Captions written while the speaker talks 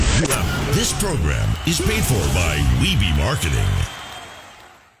This program is paid for by Weeby Marketing.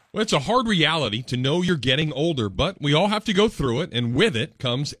 Well, it's a hard reality to know you're getting older, but we all have to go through it, and with it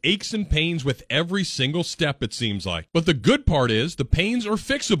comes aches and pains with every single step, it seems like. But the good part is the pains are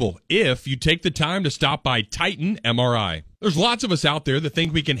fixable if you take the time to stop by Titan MRI. There's lots of us out there that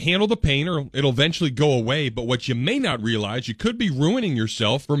think we can handle the pain or it'll eventually go away, but what you may not realize, you could be ruining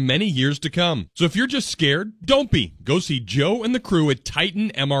yourself for many years to come. So if you're just scared, don't be. Go see Joe and the crew at Titan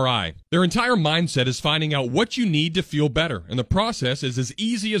MRI. Their entire mindset is finding out what you need to feel better, and the process is as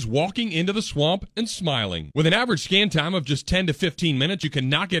easy as walking into the swamp and smiling. With an average scan time of just 10 to 15 minutes, you can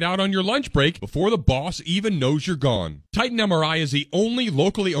knock it out on your lunch break before the boss even knows you're gone. Titan MRI is the only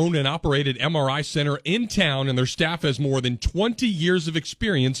locally owned and operated MRI center in town, and their staff has more than 20 years of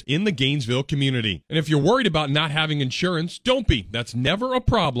experience in the Gainesville community. And if you're worried about not having insurance, don't be. That's never a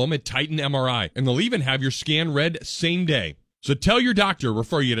problem at Titan MRI, and they'll even have your scan read same day. So tell your doctor,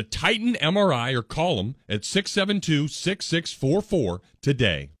 refer you to Titan MRI, or call them at 672-6644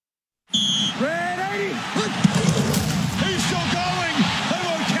 today. Red 80. He's still going. They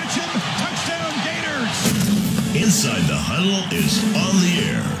won't catch him. Touchdown Gators. Inside the Huddle is on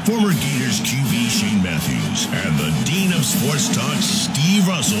the air. Former Gators QB Shane Matthews and the Dean of Sports Talk, Steve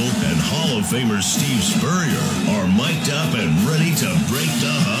Russell, and Hall of Famer Steve Spurrier are mic'd up and ready to break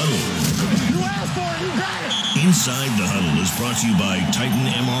the huddle. You asked for it. You got it. Inside the Huddle is brought to you by Titan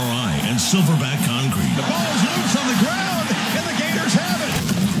MRI and Silverback Concrete. The ball is loose on the ground, and the Gators have it.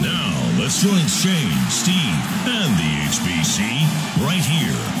 Now, let's join Shane, Steve, and the HBC right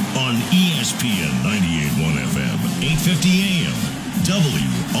here on ESPN 98.1 FM, 850 AM,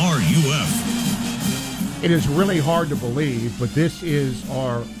 WRUF. It is really hard to believe, but this is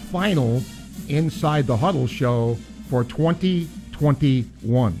our final Inside the Huddle show for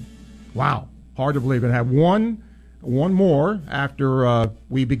 2021. Wow. Hard to believe. And have one more after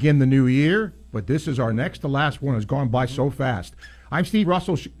we begin the new year, but this is our next to last one. It's gone by so fast. I'm Steve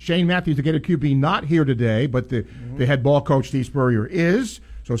Russell. Shane Matthews, the Gator QB, not here today, but the head ball coach, Steve Spurrier, is.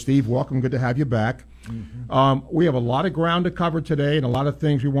 So, Steve, welcome. Good to have you back. We have a lot of ground to cover today and a lot of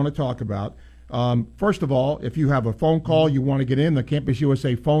things we want to talk about. First of all, if you have a phone call you want to get in, the Campus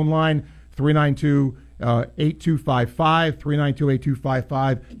USA phone line, 392-8255,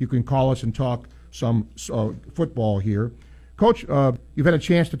 392-8255. You can call us and talk some football here. Coach, you've had a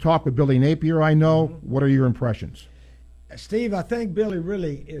chance to talk with Billy Napier, I know. What are your impressions? Steve, I think Billy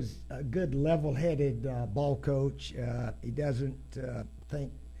really is a good level-headed ball coach. He doesn't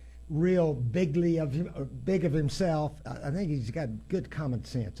think real big of himself. I think he's got good common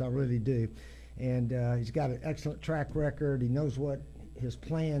sense. I really do. And he's got an excellent track record. He knows what his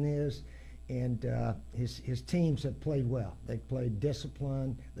plan is. And his teams have played well. They've played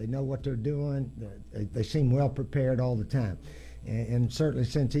disciplined. They know what they're doing. They seem well prepared all the time. And certainly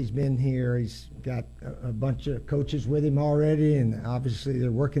since he's been here, he's got a bunch of coaches with him already, and obviously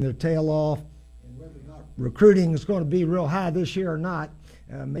they're working their tail off. And whether or not recruiting is going to be real high this year or not,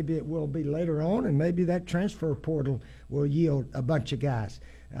 maybe it will be later on, and maybe that transfer portal will yield a bunch of guys.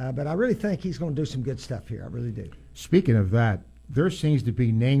 But I really think he's going to do some good stuff here. I really do. Speaking of that, there seems to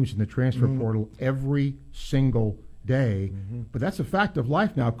be names in the transfer portal every single day, but that's a fact of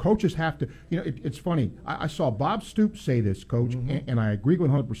life now. Coaches have to, it's funny. I saw Bob Stoops say this, Coach, and I agree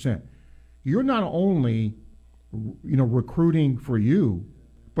with 100%. You're not only, recruiting for you,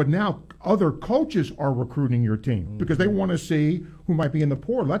 but now other coaches are recruiting your team because they want to see who might be in the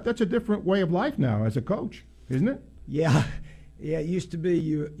portal. That's a different way of life now as a coach, isn't it? Yeah. Yeah, it used to be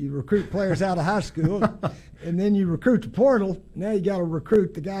you recruit players out of high school, and then you recruit the portal. Now you got to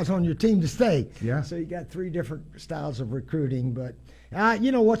recruit the guys on your team to stay. Yeah. So you got three different styles of recruiting. But,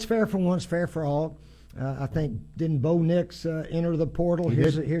 what's fair for one's fair for all. I think, didn't Bo Nix enter the portal?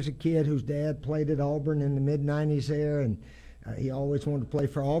 Here's a kid whose dad played at Auburn in the mid-'90s there, and he always wanted to play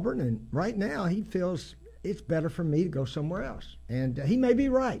for Auburn. And right now he feels it's better for me to go somewhere else. And he may be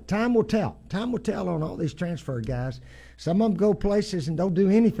right. Time will tell. Time will tell on all these transfer guys. Some of them go places and don't do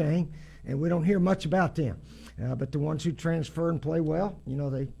anything, and we don't hear much about them. But the ones who transfer and play well,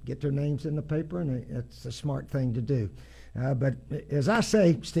 they get their names in the paper, and it's a smart thing to do. But as I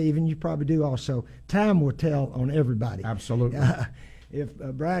say, Steve, and you probably do also, time will tell on everybody. Absolutely. If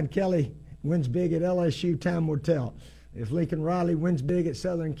Brian Kelly wins big at LSU, time will tell. If Lincoln Riley wins big at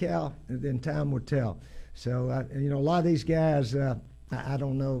Southern Cal, then time will tell. So, a lot of these guys, I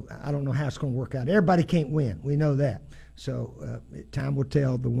don't know how it's going to work out. Everybody can't win. We know that. So time will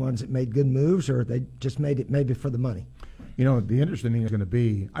tell the ones that made good moves or they just made it maybe for the money. The interesting thing is going to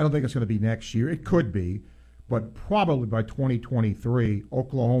be, I don't think it's going to be next year. It could be, but probably by 2023,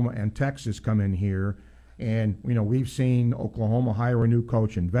 Oklahoma and Texas come in here. And, we've seen Oklahoma hire a new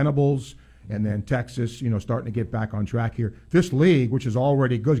coach in Venables, and then Texas, starting to get back on track here. This league, which is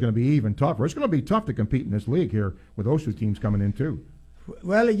already good, is going to be even tougher. It's going to be tough to compete in this league here with those two teams coming in too.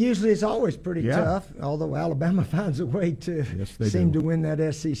 Well, it usually is always pretty tough, although Alabama finds a way to seem to win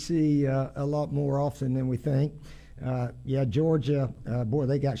that SEC a lot more often than we think. Georgia, boy,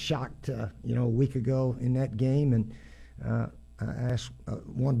 they got shocked, a week ago in that game, and I asked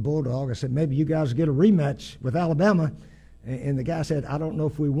one Bulldog, I said, maybe you guys get a rematch with Alabama, and the guy said, I don't know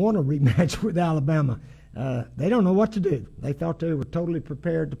if we want a rematch with Alabama. They don't know what to do. They thought they were totally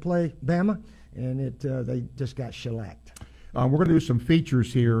prepared to play Bama, and they just got shellacked. We're going to do some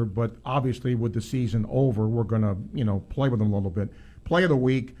features here, but obviously with the season over, we're going to, play with them a little bit. Play of the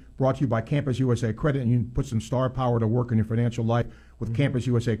Week, brought to you by Campus USA Credit Union. Put some star power to work in your financial life with Campus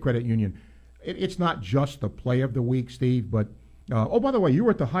USA Credit Union. It's not just the Play of the Week, Steve, but, by the way, you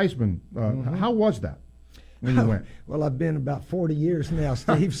were at the Heisman. How was that when you went? Well, I've been about 40 years now,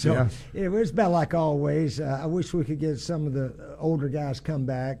 Steve, so it was about like always. I wish we could get some of the older guys come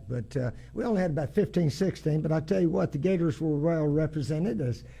back, but we only had about 15, 16. But I tell you what, the Gators were well represented,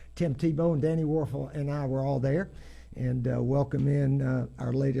 as Tim Tebow and Danny Warfel and I were all there, and welcome in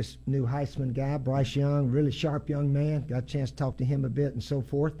our latest new Heisman guy, Bryce Young, really sharp young man. Got a chance to talk to him a bit and so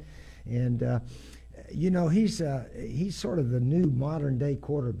forth. And, he's sort of the new modern-day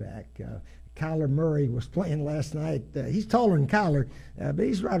quarterback. Kyler Murray was playing last night. He's taller than Kyler, but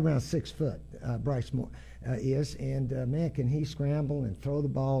he's right around 6 foot, Bryce Moore is. And, man, can he scramble and throw the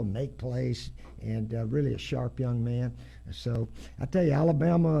ball and make plays, and really a sharp young man. So I tell you,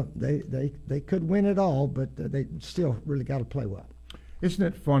 Alabama, they could win it all, but they still really got to play well. Isn't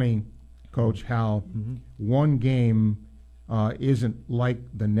it funny, Coach, how one game isn't like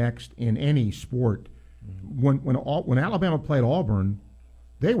the next in any sport? When Alabama played Auburn,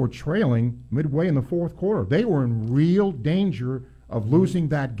 they were trailing midway in the fourth quarter. They were in real danger of losing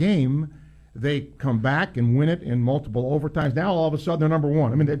that game. They come back and win it in multiple overtimes. Now all of a sudden they're number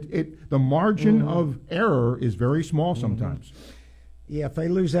one. I mean, the margin of error is very small sometimes. Yeah, if they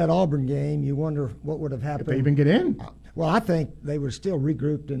lose that Auburn game, you wonder what would have happened. If they even get in. Well, I think they would still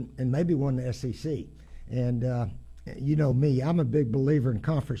regrouped and maybe won the SEC. And you know me, I'm a big believer in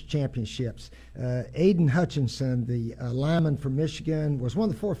conference championships. Aiden Hutchinson, the lineman from Michigan, was one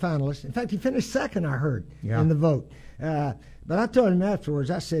of the 4 finalists. In fact, he finished second, I heard, in the vote. But I told him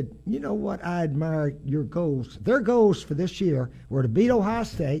afterwards, I said, you know what, I admire your goals. Their goals for this year were to beat Ohio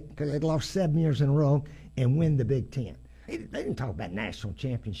State, because they'd lost 7 years in a row, and win the Big Ten. They didn't talk about national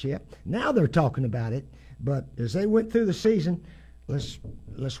championship. Now they're talking about it. But as they went through the season, let's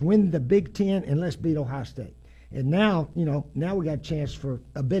win the Big Ten and let's beat Ohio State. And now, now we got a chance for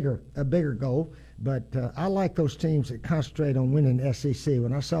a bigger goal. But I like those teams that concentrate on winning the SEC.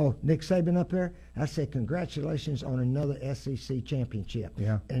 When I saw Nick Saban up there, I said, congratulations on another SEC championship.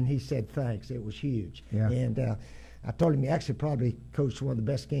 Yeah. And he said, thanks. It was huge. Yeah. And I told him he actually probably coached one of the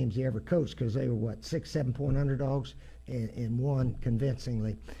best games he ever coached, because they were, 6-7 point underdogs and won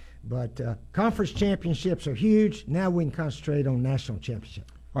convincingly. But conference championships are huge. Now we can concentrate on national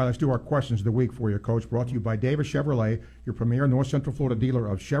championship. All right, let's do our questions of the week for you, Coach. Brought to you by Davis Chevrolet, your premier North Central Florida dealer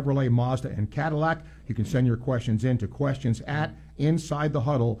of Chevrolet, Mazda, and Cadillac. You can send your questions in to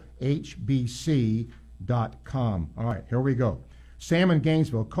questions@InsideTheHuddleHBC.com. All right, here we go. Sam in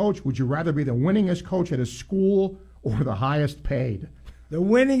Gainesville. Coach, would you rather be the winningest coach at a school or the highest paid? The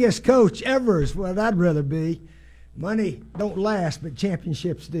winningest coach ever is what I'd rather be. Money don't last, but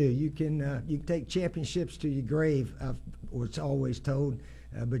championships do. You can take championships to your grave, it's always told.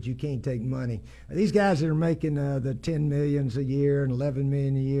 But you can't take money. These guys that are making the $10 million a year and $11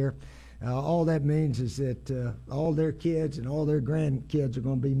 million a year, all that means is that all their kids and all their grandkids are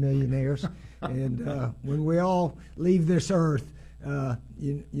going to be millionaires. And when we all leave this earth, they're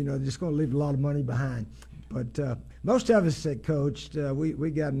just going to leave a lot of money behind. But most of us that coached,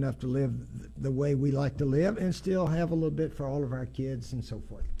 we got enough to live the way we like to live and still have a little bit for all of our kids and so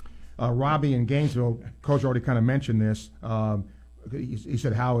forth. Robbie in Gainesville, Coach already kind of mentioned this. He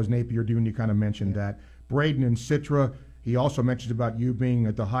said, how is Napier doing? You kind of mentioned that. Braden and Citra, he also mentions about you being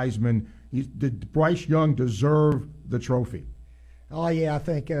at the Heisman. Did Bryce Young deserve the trophy? Oh, yeah, I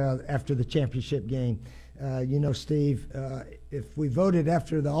think after the championship game. Steve, if we voted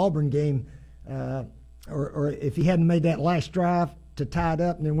after the Auburn game, or if he hadn't made that last drive to tie it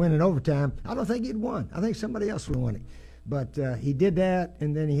up and then win in overtime, I don't think he'd won. I think somebody else would have won it. But he did that,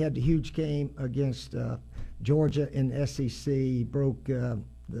 and then he had the huge game against Georgia in the SEC. He broke the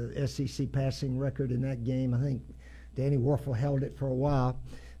SEC passing record in that game. I think Danny Warfel held it for a while.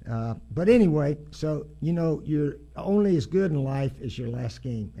 But anyway, so, you're only as good in life as your last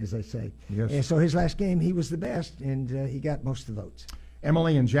game, as they say. Yes. And so his last game, he was the best, and he got most of the votes.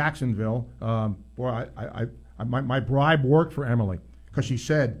 Emily in Jacksonville. Boy, my bribe worked for Emily because she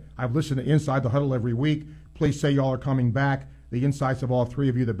said, I've listened to Inside the Huddle every week. Please say y'all are coming back. The insights of all three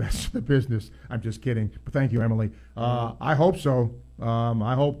of you, the best in the business. I'm just kidding. But thank you, Emily. I hope so.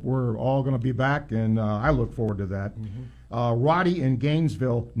 I hope we're all going to be back, and I look forward to that. Roddy in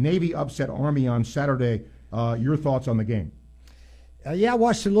Gainesville, Navy upset Army on Saturday. Your thoughts on the game? Yeah, I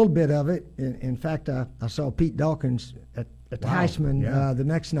watched a little bit of it. In fact, I saw Pete Dawkins at the Heisman the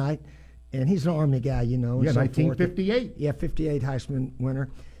next night, and he's an Army guy, you know. Yeah, so 1958. Forth. Yeah, 58 Heisman winner.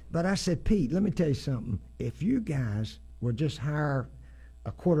 But I said, Pete, let me tell you something. If you guys would just hire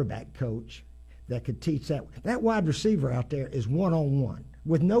a quarterback coach that could teach that wide receiver out there is one-on-one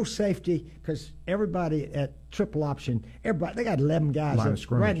with no safety, because everybody at triple option, they got 11 guys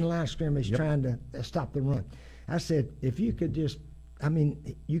right in the line of scrimmage trying to stop the run. I said, if you could just,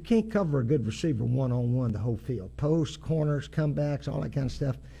 you can't cover a good receiver one-on-one the whole field. Posts, corners, comebacks, all that kind of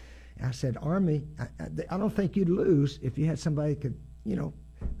stuff. I said, Army, I don't think you'd lose if you had somebody who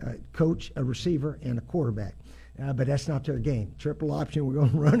coach a receiver and a quarterback. But that's not their game. Triple option, we're going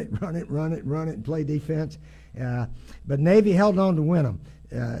to run it, and play defense. But Navy held on to win them.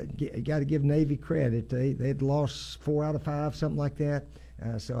 You got to give Navy credit. They'd lost 4 out of 5, something like that.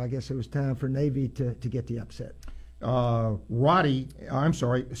 So I guess it was time for Navy to get the upset.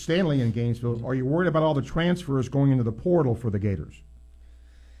 Stanley in Gainesville, are you worried about all the transfers going into the portal for the Gators?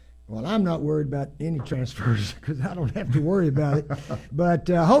 Well, I'm not worried about any transfers because I don't have to worry about it. But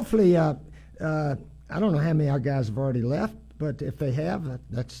hopefully, I don't know how many of our guys have already left, but if they have,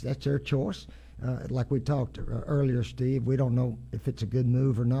 that's their choice. Like we talked earlier, Steve, we don't know if it's a good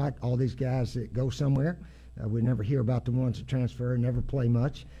move or not. All these guys that go somewhere, we never hear about the ones that transfer and never play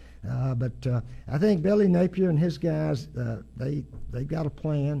much. But I think Billy Napier and his guys, they've got a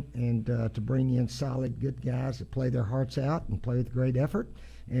plan and to bring in solid, good guys that play their hearts out and play with great effort.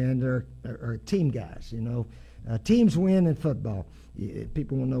 And they're team guys, you know. Teams win in football.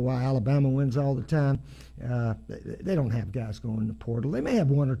 People will know why Alabama wins all the time. They don't have guys going in the portal. They may have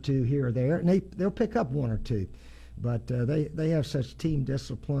 1 or 2 here or there, and they'll pick up 1 or 2. But they have such team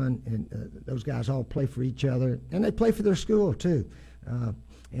discipline, and those guys all play for each other, and they play for their school too.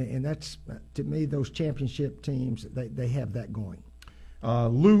 And that's, to me, those championship teams, they have that going.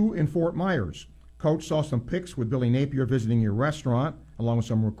 Lou in Fort Myers. Coach saw some pics with Billy Napier visiting your restaurant along with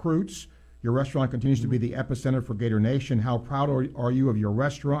some recruits. Your restaurant continues to be the epicenter for Gator Nation. How proud are you of your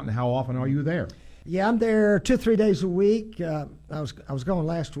restaurant, and how often are you there? Yeah, I'm there 2 or 3 days a week. I was going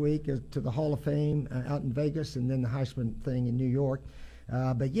last week to the Hall of Fame out in Vegas, and then the Heisman thing in New York.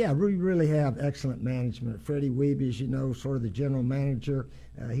 But yeah, we really have excellent management. Freddie Wiebe, as you know, sort of the general manager.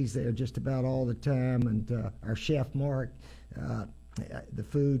 He's there just about all the time, and our chef Mark. The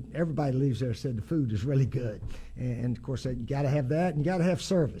food, everybody leaves there said the food is really good, and of course you got to have that, and you got to have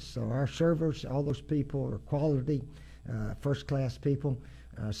service. So our servers, all those people are quality, first class people.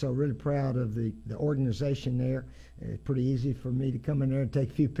 So really proud of the organization there. It's pretty easy for me to come in there and take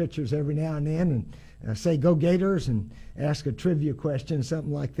a few pictures every now and then and say go Gators and ask a trivia question,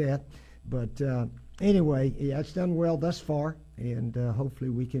 something like that. But anyway, yeah, it's done well thus far, and hopefully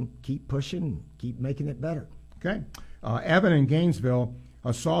we can keep pushing and keep making it better. Okay. Evan in Gainesville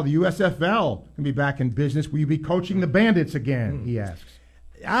saw the USFL can be back in business. Will you be coaching the Bandits again, he asks?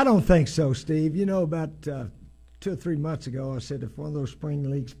 I don't think so, Steve. You know, about 2 or 3 months ago, I said if one of those spring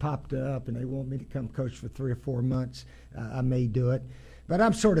leagues popped up and they want me to come coach for 3 or 4 months, I may do it. But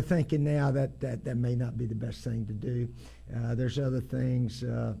I'm sort of thinking now that may not be the best thing to do. There's other things,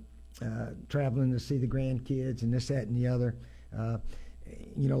 traveling to see the grandkids and this, that, and the other.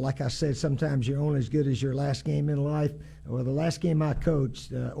 You know, like I said, sometimes you're only as good as your last game in life. Well, the last game I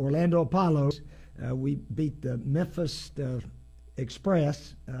coached, Orlando Apollos, we beat the Memphis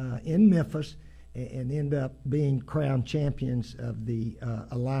Express in Memphis and end up being crowned champions of the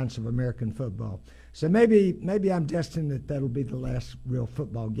Alliance of American Football. So maybe I'm destined that'll be the last real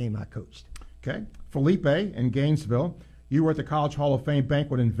football game I coached. Okay. Felipe in Gainesville. You were at the College Hall of Fame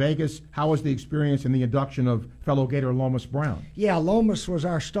banquet in Vegas. How was the experience in the induction of fellow Gator Lomas Brown? Yeah, Lomas was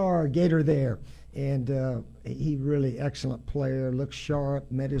our star Gator there, and he really excellent player, looks sharp,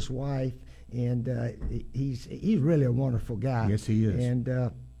 met his wife, and he's really a wonderful guy. Yes, he is.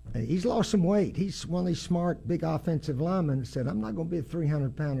 And he's lost some weight. He's one of these smart, big offensive linemen that said, I'm not going to be a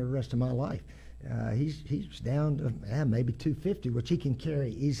 300-pounder the rest of my life. He's down to maybe 250, which he can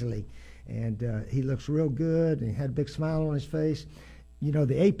carry easily. And he looks real good, and he had a big smile on his face. You know,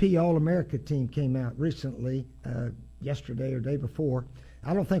 the AP All-America team came out recently, yesterday or day before.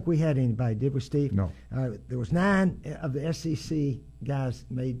 I don't think we had anybody, did we, Steve? No. There was 9 of the SEC guys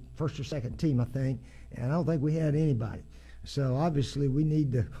made first or second team, I think, and I don't think we had anybody. So obviously we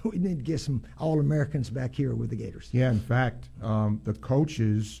need to get some All-Americans back here with the Gators. Yeah, in fact, the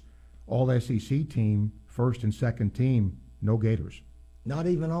coaches, all-SEC team, first and second team, no Gators. Not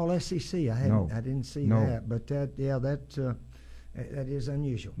even All-SEC. I didn't see that. But that is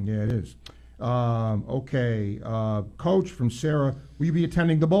unusual. Yeah, it is. Okay, Coach, from Sarah, will you be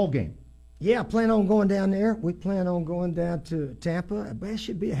attending the bowl game? Yeah, I plan on going down there. We plan on going down to Tampa. But it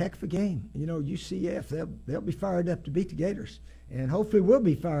should be a heck of a game. UCF, they'll be fired up to beat the Gators. And hopefully we'll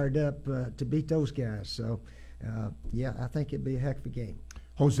be fired up to beat those guys. So, I think it'd be a heck of a game.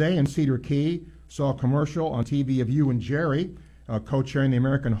 Jose in Cedar Key saw a commercial on TV of you and Jerry co-chairing the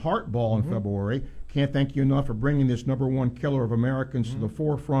American Heart Ball in February. Can't thank you enough for bringing this #1 killer of Americans to the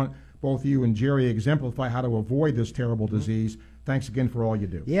forefront. Both you and Jerry exemplify how to avoid this terrible disease. Thanks again for all you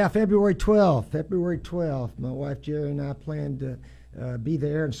do. Yeah, February 12th. My wife Jerry and I plan to be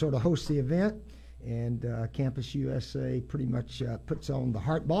there and sort of host the event. And Campus USA pretty much puts on the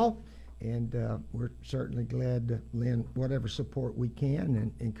Heart Ball. And we're certainly glad to lend whatever support we can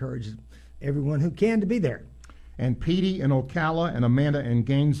and encourage everyone who can to be there. And Petey in Ocala and Amanda in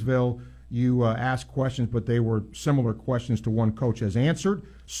Gainesville, you asked questions, but they were similar questions to one Coach has answered.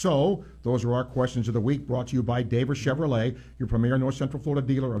 So those are our questions of the week, brought to you by Davis Chevrolet, your premier North Central Florida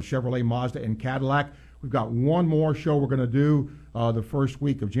dealer of Chevrolet, Mazda, and Cadillac. We've got one more show we're going to do the first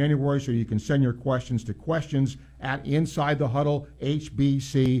week of January, so you can send your questions to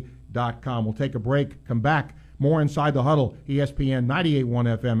questions@InsideTheHuddleHBC.com. We'll take a break, come back. More Inside the Huddle, ESPN 98.1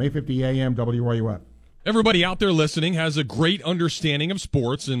 FM, 850 AM, WRUF. Everybody out there listening has a great understanding of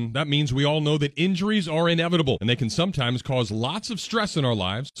sports, and that means we all know that injuries are inevitable, and they can sometimes cause lots of stress in our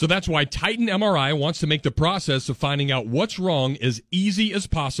lives. So that's why Titan MRI wants to make the process of finding out what's wrong as easy as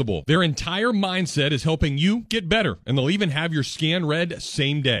possible. Their entire mindset is helping you get better, and they'll even have your scan read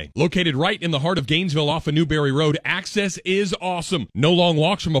same day. Located right in the heart of Gainesville off of Newberry Road, access is awesome. No long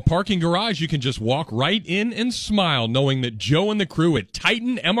walks from a parking garage. You can just walk right in and smile knowing that Joe and the crew at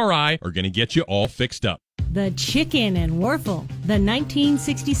Titan MRI are going to get you all fixed up. The Chicken and Werfel, the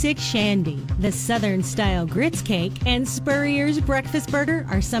 1966 Shandy, the Southern-style grits cake, and Spurrier's Breakfast Burger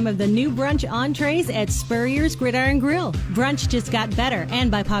are some of the new brunch entrees at Spurrier's Gridiron Grill. Brunch just got better, and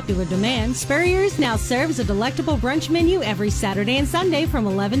by popular demand, Spurrier's now serves a delectable brunch menu every Saturday and Sunday from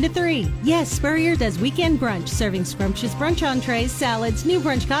 11 to 3. Yes, Spurrier does weekend brunch, serving scrumptious brunch entrees, salads, new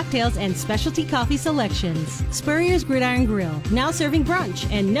brunch cocktails, and specialty coffee selections. Spurrier's Gridiron Grill, now serving brunch,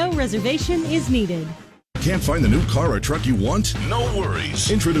 and no reservation is needed. Can't find the new car or truck you want? No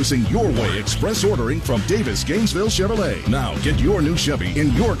worries. Introducing Your Way Express Ordering from Davis Gainesville Chevrolet. Now get your new Chevy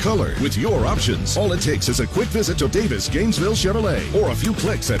in your color with your options. All it takes is a quick visit to Davis Gainesville Chevrolet or a few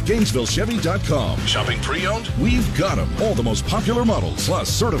clicks at GainesvilleChevy.com. Shopping pre-owned? We've got them. All the most popular models, plus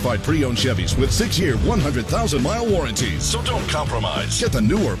certified pre-owned Chevys with 6-year, 100,000-mile warranties. So don't compromise. Get the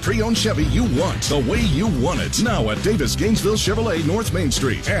newer pre-owned Chevy you want, the way you want it. Now at Davis Gainesville Chevrolet North Main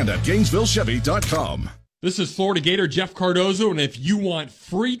Street and at GainesvilleChevy.com. This is Florida Gator Jeff Cardozo, and if you want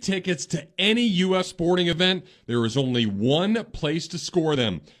free tickets to any U.S. sporting event, there is only one place to score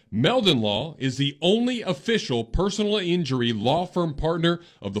them. Meldon Law is the only official personal injury law firm partner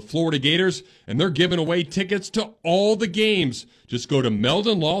of the Florida Gators, and they're giving away tickets to all the games. Just go to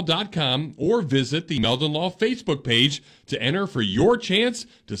meldonlaw.com or visit the Meldon Law Facebook page to enter for your chance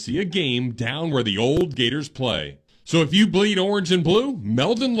to see a game down where the old Gators play. So if you bleed orange and blue,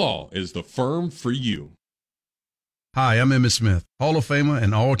 Meldon Law is the firm for you. Hi, I'm Emmitt Smith, Hall of Famer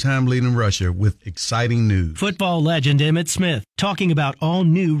and all-time leading rusher with exciting news. Football legend Emmitt Smith talking about all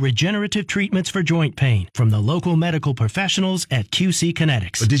new regenerative treatments for joint pain from the local medical professionals at QC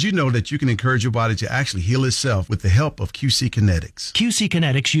Kinetics. But did you know that you can encourage your body to actually heal itself with the help of QC Kinetics? QC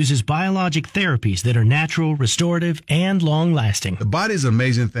Kinetics uses biologic therapies that are natural, restorative, and long-lasting. The body is an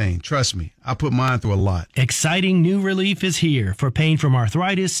amazing thing. Trust me, I put mine through a lot. Exciting new relief is here for pain from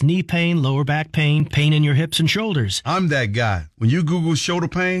arthritis, knee pain, lower back pain, pain in your hips and shoulders. I'm that guy. When you Google shoulder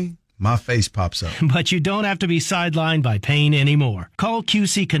pain, my face pops up. But you don't have to be sidelined by pain anymore. Call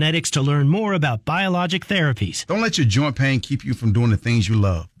QC Kinetics to learn more about biologic therapies. Don't let your joint pain keep you from doing the things you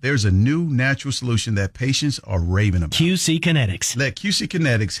love. There's a new natural solution that patients are raving about. QC Kinetics. Let QC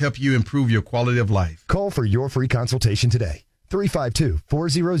Kinetics help you improve your quality of life. Call for your free consultation today.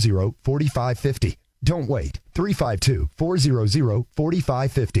 352-400-4550. Don't wait.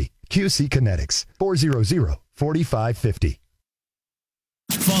 352-400-4550. QC Kinetics. 400-4550.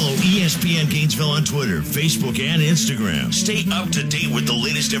 Follow ESPN Gainesville on Twitter, Facebook, and Instagram. Stay up to date with the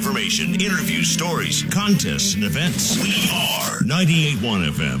latest information, interviews, stories, contests, and events. We are 98.1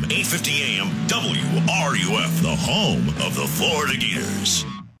 FM, 850 AM, WRUF, the home of the Florida Gators.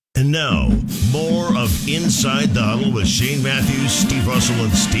 And now, more of Inside the Huddle with Shane Matthews, Steve Russell,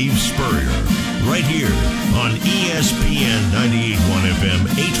 and Steve Spurrier. Right here on ESPN 98.1 FM,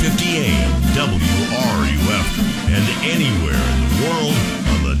 850 AM, WRUF, and anywhere in the world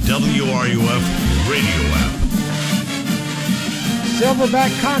on the WRUF radio app.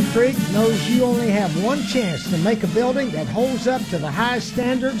 Silverback Concrete knows you only have one chance to make a building that holds up to the highest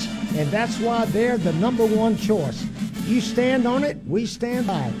standards, and that's why they're the number one choice. You stand on it, we stand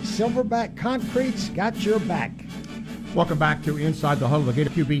by it. Silverback Concrete's got your back. Welcome back to Inside the Huddle. The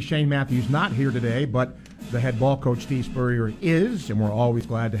Gator QB Shane Matthews not here today, but the head ball coach Steve Spurrier is, and we're always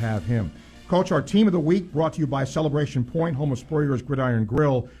glad to have him. Coach, our team of the week brought to you by Celebration Point, home of Spurrier's Gridiron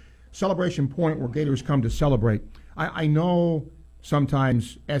Grill. Celebration Point, where Gators come to celebrate. I know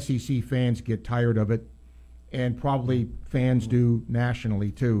sometimes SEC fans get tired of it, and probably fans do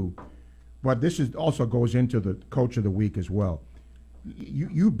nationally too. But this is also goes into the coach of the week as well.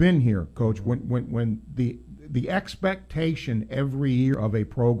 You've been here, Coach, when the expectation every year of a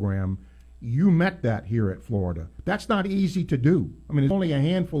program, you met that here at Florida. That's not easy to do. I mean, there's only a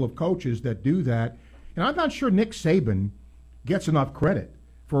handful of coaches that do that. And I'm not sure Nick Saban gets enough credit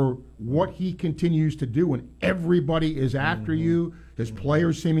for what he continues to do, and everybody is after you. His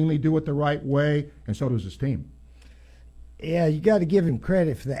players seemingly do it the right way, and so does his team. Yeah, you got to give him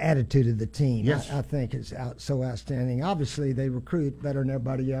credit for the attitude of the team. Yes. I think it's so outstanding. Obviously, they recruit better than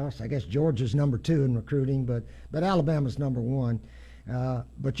everybody else. I guess Georgia's number 2 in recruiting, but Alabama's number 1.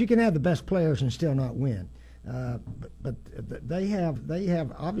 But you can have the best players and still not win. But they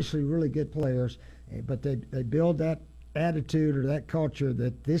have obviously really good players, but they build that attitude or that culture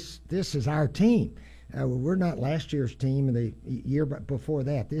that this is our team. We're not last year's team or the year before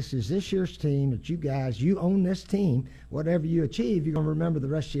that. This is this year's team that you own this team. Whatever you achieve, you're going to remember the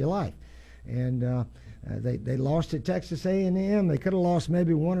rest of your life. And they lost at Texas A&M. They could have lost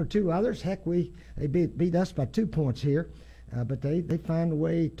maybe 1 or 2 others. Heck, they beat us by 2 points here. But they find a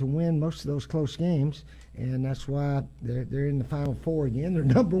way to win most of those close games, and that's why they're in the Final Four again. They're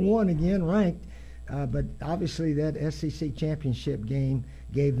number 1 again, ranked. But obviously that SEC championship game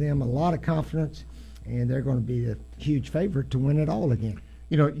gave them a lot of confidence, and they're going to be a huge favorite to win it all again.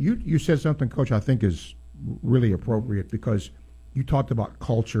 You know, you said something, Coach, I think is really appropriate, because you talked about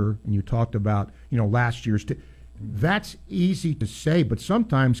culture and you talked about, last year's that's easy to say, but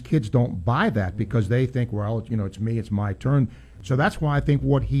sometimes kids don't buy that because they think, well, it's me, it's my turn. So that's why I think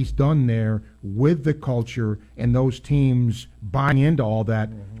what he's done there with the culture and those teams buying into all that,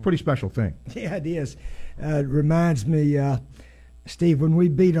 it's a pretty special thing. Yeah, it is. It reminds me, Steve, when we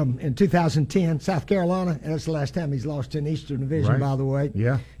beat them in 2010, South Carolina, and that's the last time he's lost in Eastern Division, by the way.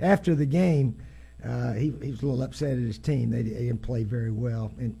 Yeah. After the game, he was a little upset at his team. They didn't play very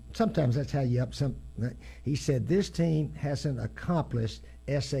well. And sometimes that's how you up some. He said, this team hasn't accomplished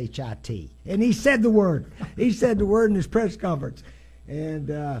SHIT. And he said the word. He said the word in his press conference.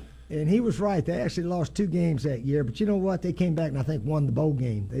 And he was right. They actually lost 2 games that year. But you know what? They came back and I think won the bowl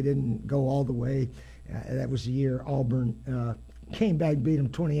game. They didn't go all the way. That was the year Auburn came back and beat them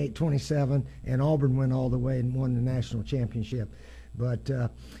 28-27. And Auburn went all the way and won the national championship. But,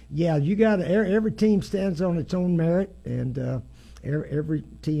 you got every team stands on its own merit, and every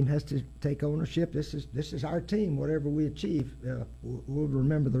team has to take ownership. This is our team. Whatever we achieve, we'll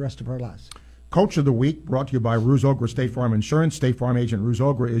remember the rest of our lives. Coach of the Week brought to you by Ruse Ogra State Farm Insurance. State Farm agent Ruse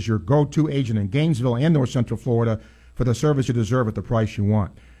Ogra is your go-to agent in Gainesville and North Central Florida for the service you deserve at the price you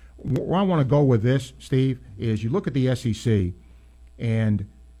want. Where I want to go with this, Steve, is you look at the SEC, and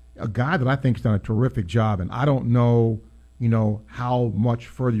a guy that I think has done a terrific job, and I don't know how much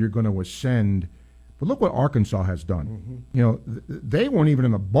further you're going to ascend. But look what Arkansas has done. They weren't even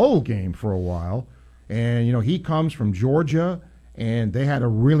in the bowl game for a while. And, he comes from Georgia, and they had a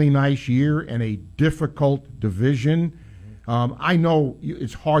really nice year in a difficult division. I know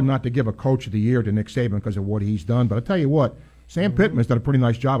it's hard not to give a coach of the year to Nick Saban because of what he's done. But I'll tell you what, Sam Pittman's done a pretty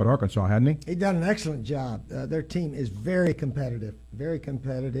nice job at Arkansas, hasn't he? He's done an excellent job. Their team is very competitive, very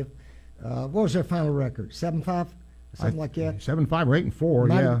competitive. What was their final record, 7-5? Something like that. 7-5 or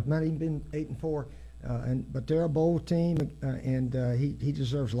 8-4, Might even been 8-4, but they're a bowl team, and he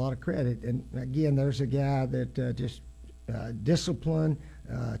deserves a lot of credit. And again, there's a guy that just discipline,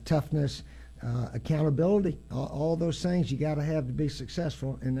 toughness, accountability, all those things you got to have to be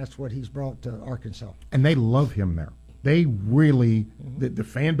successful, and that's what he's brought to Arkansas. And they love him there. They really, the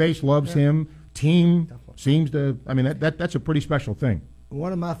fan base loves him. Team seems to. I mean, that's a pretty special thing.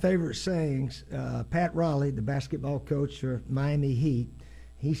 One of my favorite sayings, Pat Riley, the basketball coach for Miami Heat,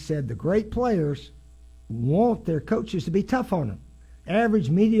 he said the great players want their coaches to be tough on them. Average,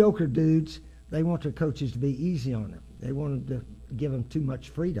 mediocre dudes, they want their coaches to be easy on them. They want them give them too much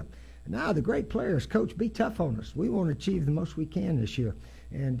freedom. Now the great players, Coach, be tough on us. We want to achieve the most we can this year.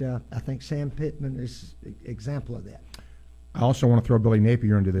 And I think Sam Pittman is an example of that. I also want to throw Billy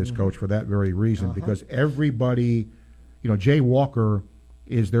Napier into this, Coach, for that very reason, because everybody, Jay Walker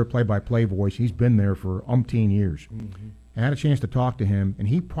is their play-by-play voice. He's been there for umpteen years. I had a chance to talk to him, and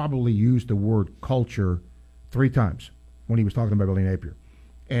he probably used the word culture 3 times when he was talking about Billy Napier.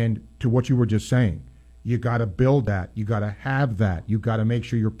 And to what you were just saying, you got to build that. You got to have that. You got to make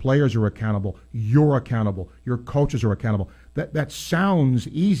sure your players are accountable. You're accountable. Your coaches are accountable. That sounds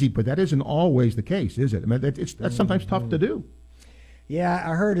easy, but that isn't always the case, is it? I mean, that's sometimes tough to do. Yeah,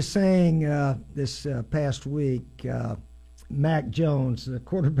 I heard a saying this past week. Mac Jones, the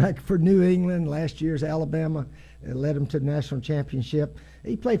quarterback for New England, last year's Alabama, led them to the national championship.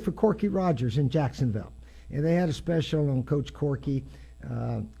 He played for Corky Rogers in Jacksonville, and they had a special on Coach Corky.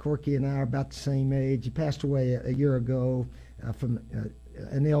 Corky and I are about the same age. He passed away a year ago from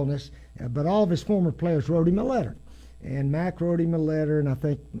an illness, but all of his former players wrote him a letter. And Mac wrote him a letter, and I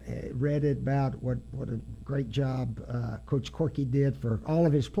think read it about what a great job Coach Corky did for all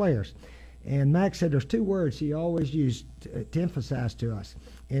of his players. And Mac said there's 2 words he always used to emphasize to us,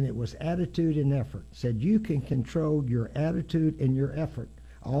 and it was attitude and effort. Said you can control your attitude and your effort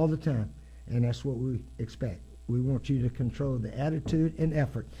all the time, and that's what we expect. We want you to control the attitude and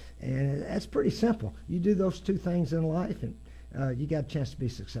effort, and that's pretty simple. You do those 2 things in life, and you got a chance to be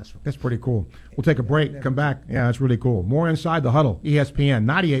successful. That's pretty cool. We'll take a break, come back. Yeah, that's really cool. More Inside the Huddle, ESPN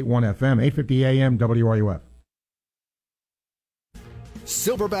 98.1 FM, 850 AM, WRUF.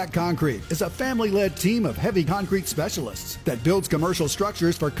 Silverback Concrete is a family-led team of heavy concrete specialists that builds commercial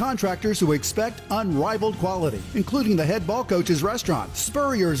structures for contractors who expect unrivaled quality, including the head ball coach's restaurant,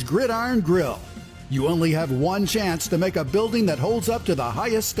 Spurrier's Gridiron Grill. You only have one chance to make a building that holds up to the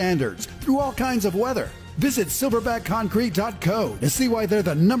highest standards through all kinds of weather. Visit silverbackconcrete.co to see why they're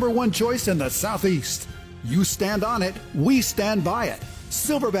the #1 choice in the Southeast. You stand on it, we stand by it.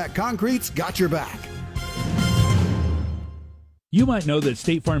 Silverback Concrete's got your back. You might know that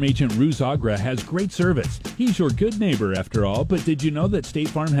State Farm agent Ruz Agra has great service. He's your good neighbor after all, but did you know that State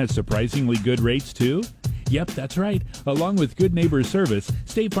Farm has surprisingly good rates too? Yep, that's right. Along with good neighbor service,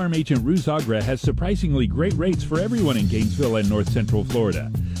 State Farm agent Ruz Agra has surprisingly great rates for everyone in Gainesville and North Central Florida.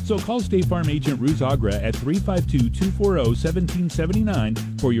 So call State Farm agent Ruz Agra at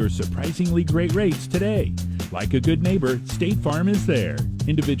 352-240-1779 for your surprisingly great rates today. Like a good neighbor, State Farm is there.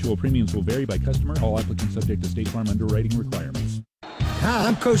 Individual premiums will vary by customer. All applicants subject to State Farm underwriting requirements. Hi,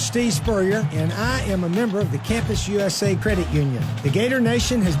 I'm Coach Steve Spurrier, and I am a member of the Campus USA Credit Union. The Gator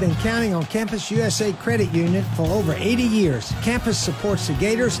Nation has been counting on Campus USA Credit Union for over 80 years. Campus supports the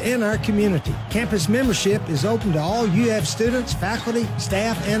Gators and our community. Campus membership is open to all UF students, faculty,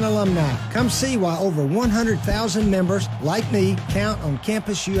 staff, and alumni. Come see why over 100,000 members like me count on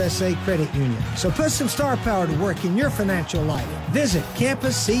Campus USA Credit Union. So put some star power to work in your financial life. Visit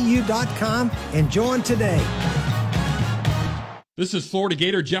campuscu.com and join today. This is Florida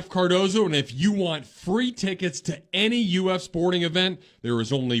Gator Jeff Cardozo, and if you want free tickets to any UF sporting event, there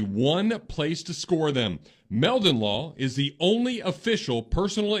is only one place to score them. Meldon Law is the only official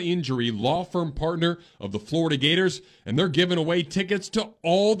personal injury law firm partner of the Florida Gators, and they're giving away tickets to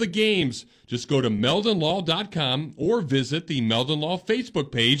all the games. Just go to meldonlaw.com or visit the Meldon Law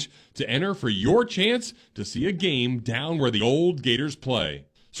Facebook page to enter for your chance to see a game down where the old Gators play.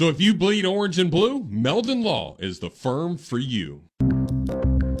 So if you bleed orange and blue, Meldon Law is the firm for you.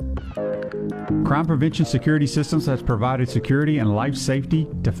 Crime Prevention Security Systems has provided security and life safety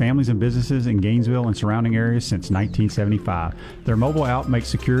to families and businesses in Gainesville and surrounding areas since 1975. Their mobile app makes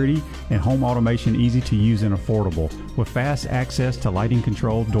security and home automation easy to use and affordable. With fast access to lighting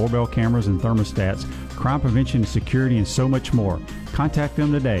control, doorbell cameras, and thermostats, crime prevention, security, and so much more. Contact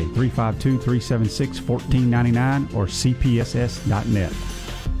them today, 352-376-1499 or cpss.net.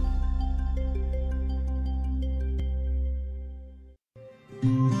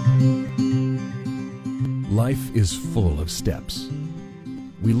 Life is full of steps.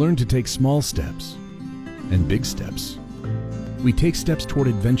 We learn to take small steps and big steps. We take steps toward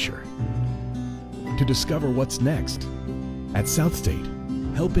adventure, to discover what's next. At South State,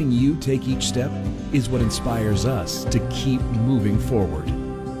 helping you take each step is what inspires us to keep moving forward,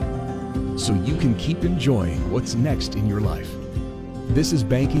 so you can keep enjoying what's next in your life. This is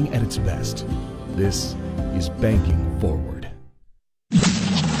banking at its best. This is banking forward.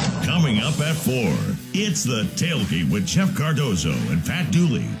 Coming up at 4, it's The Tailgate with Jeff Cardozo and Pat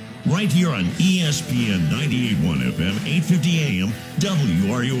Dooley. Right here on ESPN 98.1 FM, 850 AM,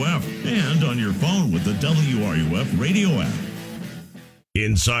 WRUF. And on your phone with the WRUF radio app.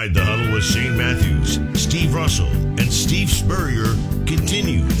 Inside the Huddle with Shane Matthews, Steve Russell, and Steve Spurrier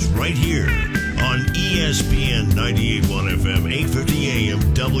continues right here on ESPN 98.1 FM, 850 AM,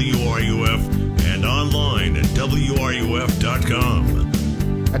 WRUF, and online at WRUF.com.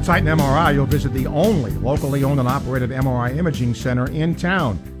 At Titan MRI, you'll visit the only locally owned and operated MRI imaging center in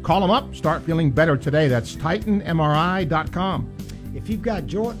town. Call them up. Start feeling better today. That's TitanMRI.com. If you've got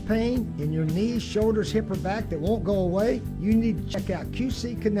joint pain in your knees, shoulders, hip, or back that won't go away, you need to check out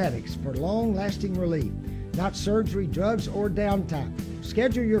QC Kinetics for long-lasting relief, not surgery, drugs, or downtime.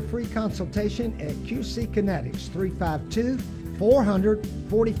 Schedule your free consultation at QC Kinetics,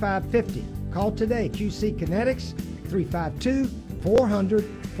 352-400-4550. Call today, QC Kinetics,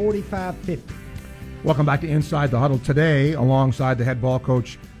 352-400-4550. Welcome back to Inside the Huddle today, alongside the head ball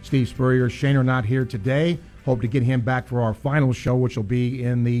coach, Steve Spurrier. Shaner not here today. Hope to get him back for our final show, which will be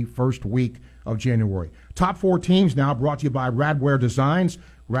in the first week of January. Top 4 teams now brought to you by Radware Designs.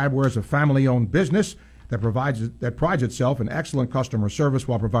 Radware is a family-owned business that prides itself in excellent customer service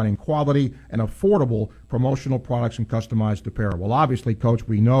while providing quality and affordable promotional products and customized apparel. Well, obviously, Coach,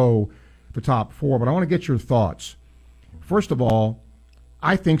 we know the top 4, but I want to get your thoughts. First of all,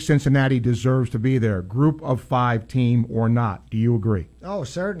 I think Cincinnati deserves to be there, group of 5 team or not. Do you agree? Oh,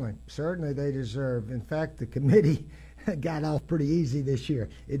 certainly. Certainly they deserve. In fact, the committee got off pretty easy this year.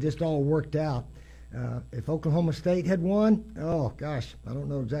 It just all worked out. If Oklahoma State had won, oh, gosh, I don't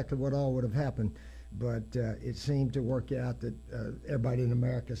know exactly what all would have happened. But it seemed to work out that everybody in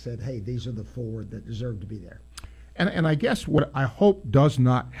America said, hey, these are the 4 that deserve to be there. And I guess what I hope does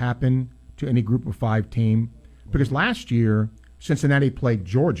not happen to any group of 5 team, because last year Cincinnati played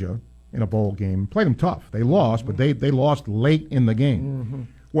Georgia in a bowl game, played them tough. They lost, but they lost late in the game. Mm-hmm.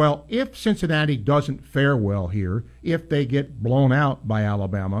 Well, if Cincinnati doesn't fare well here, if they get blown out by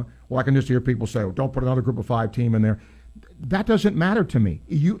Alabama, well, I can just hear people say, oh, don't put another group of 5 team in there. That doesn't matter to me.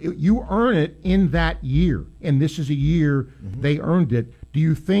 You earn it in that year, and this is a year they earned it. Do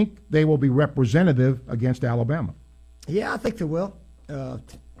you think they will be representative against Alabama? Yeah, I think they will.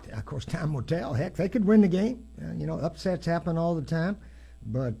 Of course, time will tell. Heck, they could win the game. Upsets happen all the time,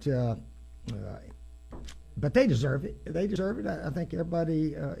 but they deserve it. They deserve it. I think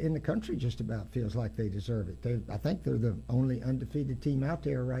everybody in the country just about feels like they deserve it. I think they're the only undefeated team out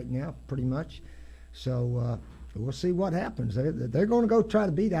there right now, pretty much. So we'll see what happens. They're going to go try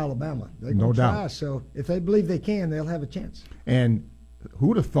to beat Alabama. They're going to try. So if they believe they can, they'll have a chance. And who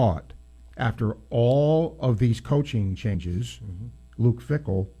would have thought, after all of these coaching changes, Luke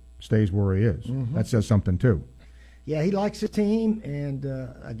Fickell stays where he is? That says something, too. Yeah, he likes the team, and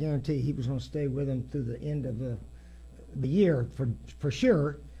I guarantee he was going to stay with them through the end of the year for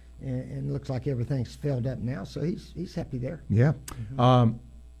sure. And looks like everything's filled up now, so he's happy there. Yeah.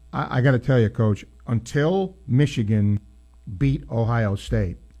 I got to tell you, Coach, until Michigan beat Ohio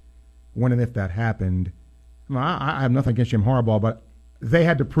State, when and if that happened, I have nothing against Jim Harbaugh, but they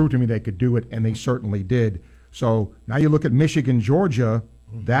had to prove to me they could do it, and they certainly did. So now you look at Michigan, Georgia,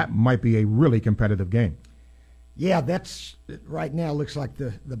 that might be a really competitive game. Yeah, that's right now looks like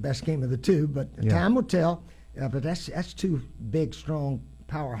the best game of the 2, but time will tell. But that's 2 big, strong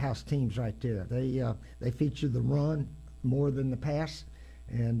powerhouse teams right there. They feature the run more than the pass,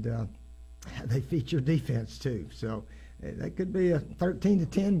 and they feature defense too. So that could be a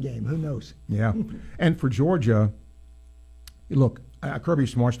 13-10 game. Who knows? Yeah, and for Georgia, look, Kirby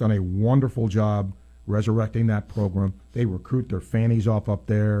Smart's done a wonderful job resurrecting that program. They recruit their fannies off up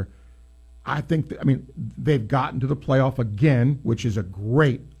there. I think, they've gotten to the playoff again, which is a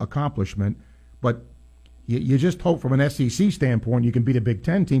great accomplishment, but you just hope from an SEC standpoint you can beat a Big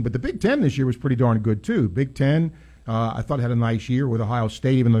Ten team. But the Big Ten this year was pretty darn good, too. Big Ten, I thought, had a nice year with Ohio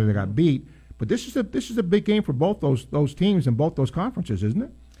State, even though they got beat. But this is a big game for both those teams and both those conferences, isn't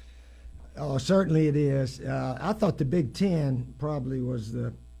it? Oh, certainly it is. I thought the Big Ten probably was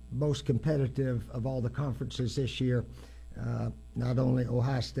the most competitive of all the conferences this year. Not only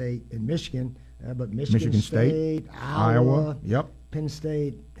Ohio State and Michigan, but Michigan State, Iowa. Yep. Penn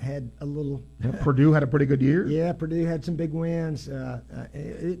State had a little. Purdue had a pretty good year. Yeah, Purdue had some big wins.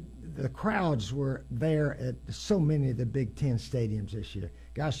 The crowds were there at so many of the Big Ten stadiums this year.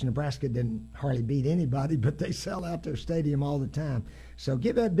 Gosh, Nebraska didn't hardly beat anybody, but they sell out their stadium all the time. So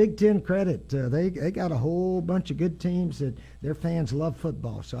give that Big Ten credit. They got a whole bunch of good teams that their fans love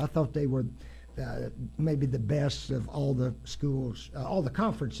football. So I thought they were maybe the best of all the schools, all the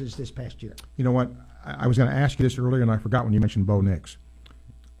conferences this past year. You know what? I was going to ask you this earlier, and I forgot when you mentioned Bo Nix.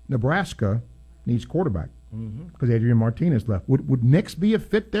 Nebraska needs quarterback because Adrian Martinez left. Would Nix be a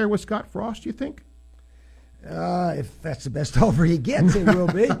fit there with Scott Frost, you think? If that's the best offer he gets, it will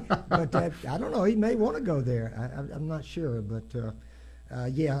be. But I don't know. He may want to go there. I'm not sure. But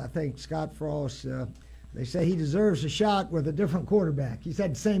I think Scott Frost, they say he deserves a shot with a different quarterback. He's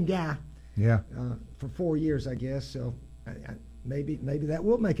had the same guy for 4 years, I guess. So maybe that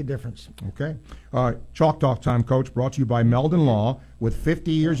will make a difference. Okay. Chalk Talk time, Coach, brought to you by Meldon Law. With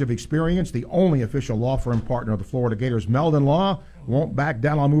 50 years of experience, the only official law firm partner of the Florida Gators. Meldon Law won't back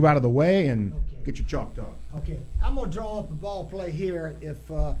down. I'll move out of the way and get your chalk talk. Okay. I'm going to draw up a ball play here. If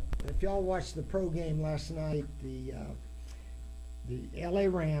y'all watched the pro game last night, the L.A.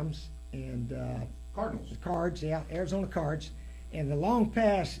 Rams and Cards, Arizona Cards, and the long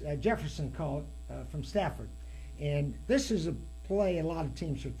pass Jefferson caught from Stafford. And this is a play a lot of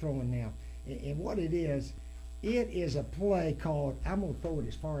teams are throwing now. And what it is a play called, I'm going to throw it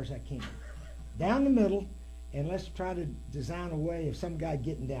as far as I can. Down the middle, and let's try to design a way of some guy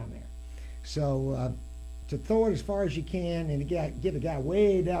getting down there. So to throw it as far as you can and get a guy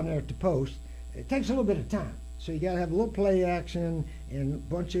way down there at the post, it takes a little bit of time. So you got to have a little play action and a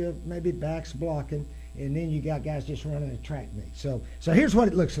bunch of maybe backs blocking, and then you got guys just running a track meet. So here's what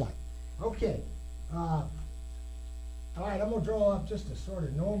it looks like. Okay. All right, I'm going to draw up just a sort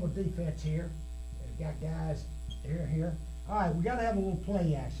of normal defense here. We've got guys here. All right, we got to have a little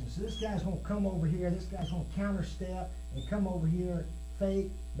play action. So this guy's going to come over here. This guy's going to counter step and come over here,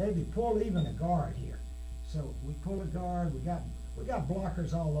 fake, maybe pull even a guard here. So we pull a guard. We got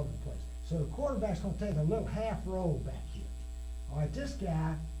blockers all over the place. So the quarterback's going to take a little half roll back here. All right, this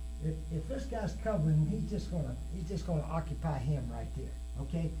guy, if this guy's covering, he's just going to occupy him right there.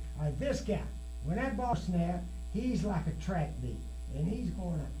 Okay. All right, this guy, when that ball snaps, he's like a track beat, and he's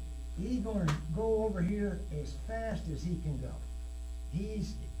going to go over here as fast as he can go.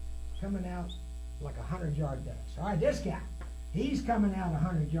 He's coming out like a 100-yard dash. All right, this guy, he's coming out a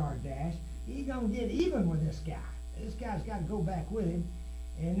 100-yard dash. He's going to get even with this guy. This guy's got to go back with him.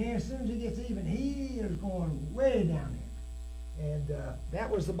 And then as soon as he gets even, he is going way down there. And that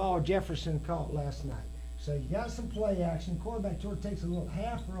was the ball Jefferson caught last night. So you got some play action. Quarterback sort of takes a little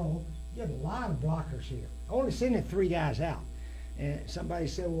half roll. You get a lot of blockers here. Only sending 3 guys out. And somebody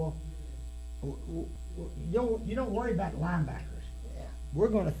said, well, you don't worry about linebackers. Yeah. We're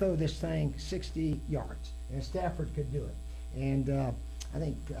going to throw this thing 60 yards. And Stafford could do it. And I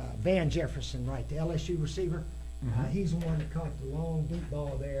think Van Jefferson, right, the LSU receiver, he's the one that caught the long, deep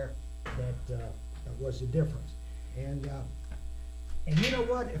ball there that was the difference. And you know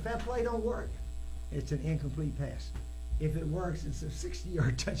what? If that play don't work, it's an incomplete pass. If it works, it's a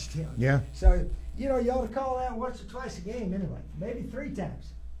 60-yard touchdown. Yeah. So, you ought to call that once or twice a game anyway, maybe 3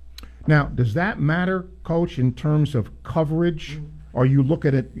 times. Now, does that matter, Coach, in terms of coverage? Or you look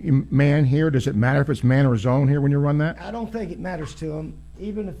at it man here? Does it matter if it's man or zone here when you run that? I don't think it matters to him.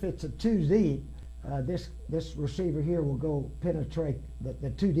 Even if it's a 2 deep, this receiver here will go penetrate the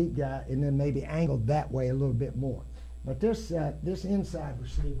 2 deep guy and then maybe angled that way a little bit more. But this inside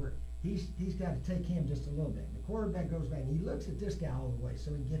receiver, he's got to take him just a little bit. The quarterback goes back and he looks at this guy all the way,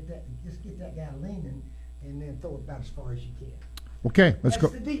 so he get that guy leaning and then throw it about as far as you can. Okay, let's go.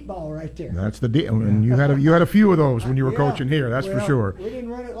 That's the deep ball right there. That's the deep, and you had a few of those when you were coaching here. That's for sure. We didn't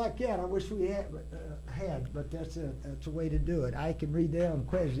run it like that. I wish we had, but that's a way to do it. I can read down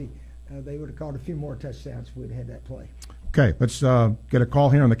Quezzy. They would have called a few more touchdowns if we'd had that play. Okay, let's get a call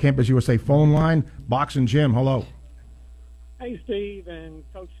here on the Campus USA phone line. Boxing Jim, hello. Hey, Steve and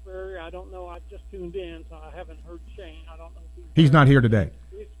Coach Spurrier. I don't know. I just tuned in, so I haven't heard Shane. I don't know if he's not here today.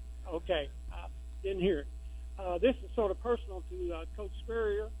 Okay, I didn't hear it. This is sort of personal to Coach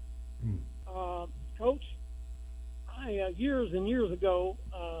Spurrier. Coach, years and years ago,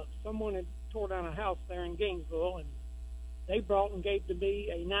 someone had tore down a house there in Gainesville, and they brought and gave to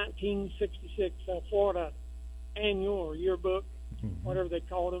me a 1966 Florida annual or yearbook, whatever they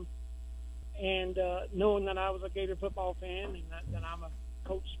called them. And knowing that I was a Gator football fan and that I'm a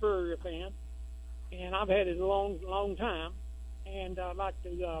Coach Spurrier fan, and I've had it a long, long time, and I'd like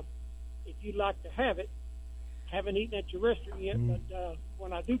to, if you'd like to have it, haven't eaten at your restaurant yet, but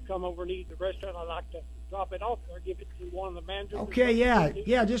when I do come over and eat at the restaurant, I'd like to drop it off there, give it to one of the managers. Okay,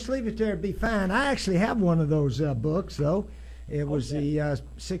 yeah, just leave it there. It'd be fine. I actually have one of those books, though. It was the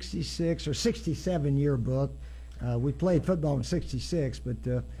 66 or 67 year book. We played football in 66, but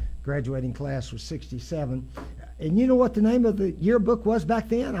graduating class was 67. And you know what the name of the yearbook was back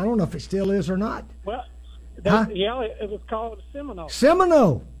then? I don't know if it still is or not. Well, yeah, it was called the Seminole.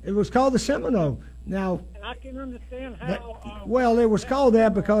 Seminole. It was called the Seminole. Now, and I can understand how. Well, it was called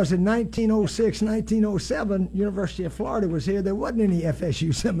that because in 1906, 1907, University of Florida was here. There wasn't any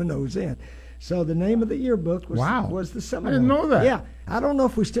FSU Seminoles in. So the name of the yearbook was the Seminole. I didn't know that. Yeah. I don't know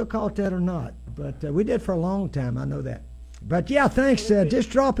if we still call it that or not, but we did for a long time. I know that. But, yeah, thanks.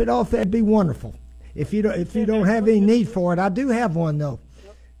 Just drop it off. That'd be wonderful. if you don't have any need for it, I do have one though.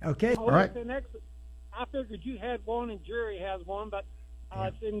 Okay. All right. I figured you had one and Jerry has one, but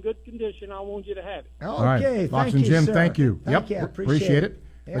it's in good condition. I want you to have it. Okay. All right. Fox and Jim, thank you. Thank you. Appreciate it.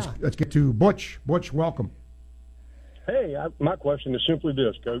 Yeah. Let's get to Butch. Butch, welcome. Hey, my question is simply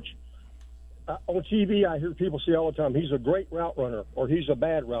this, Coach. On TV, I hear people say all the time, he's a great route runner or he's a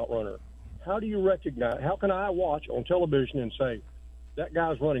bad route runner. How do you recognize, how can I watch on television and say, that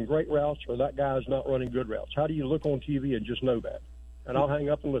guy's running great routes or that guy's not running good routes? How do you look on TV and just know that? And I'll hang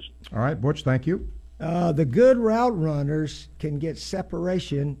up and listen. All right, Butch, thank you. The good route runners can get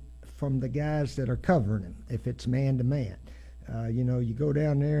separation from the guys that are covering them if it's man-to-man. You go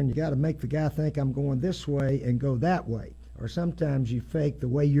down there and you got to make the guy think I'm going this way and go that way. Or sometimes you fake the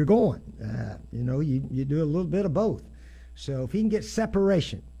way you're going. You do a little bit of both. So if he can get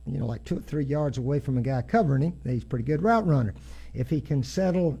separation, like 2 or 3 yards away from a guy covering him, he's a pretty good route runner. If he can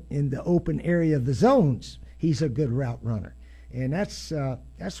settle in the open area of the zones, he's a good route runner. And that's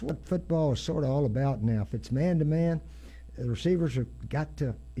what football is sort of all about now. If it's man-to-man, the receivers have got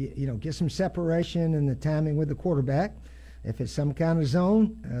to get some separation in the timing with the quarterback. If it's some kind of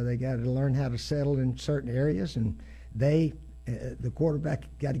zone, they got to learn how to settle in certain areas, and the quarterback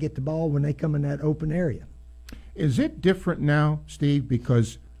got to get the ball when they come in that open area. Is it different now, Steve?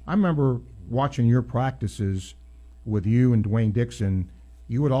 Because I remember watching your practices with you and Dwayne Dixon.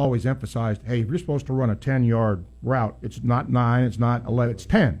 You would always emphasize, hey, if you're supposed to run a 10-yard route, it's not 9, it's not 11, it's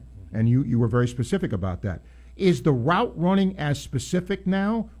 10. And you were very specific about that. Is the route running as specific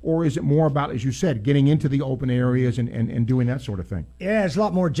now, or is it more about, as you said, getting into the open areas and doing that sort of thing? Yeah, it's a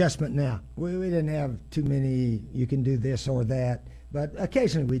lot more adjustment now. We didn't have too many, you can do this or that, but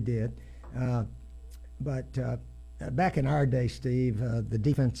occasionally we did. But back in our day, Steve, the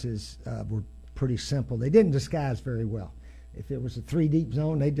defenses were pretty simple. They didn't disguise very well. If it was a 3-deep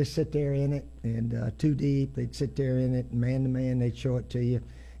zone, they'd just sit there in it, and 2 deep, they'd sit there in it, and man-to-man, they'd show it to you.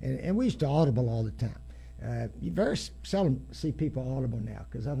 And we used to audible all the time. You very seldom see people audible now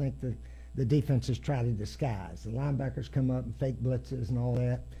because I think the defenses try to disguise. The linebackers come up and fake blitzes and all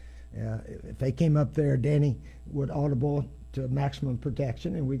that. If they came up there, Danny would audible to maximum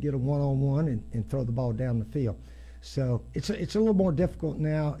protection, and we'd get a one-on-one and throw the ball down the field. So it's a little more difficult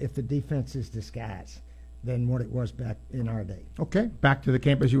now if the defense is disguised than what it was back in our day. Okay, back to the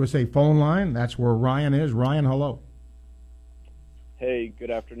Campus USA phone line. That's where Ryan is. Ryan, hello. Hey, good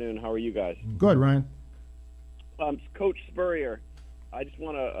afternoon. How are you guys? Good, Ryan. Coach Spurrier, I just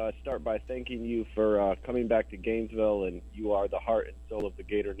want to start by thanking you for coming back to Gainesville, and you are the heart and soul of the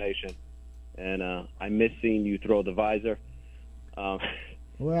Gator Nation. And I miss seeing you throw the visor.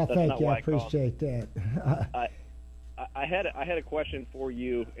 Well, thank you. I appreciate that. I had a question for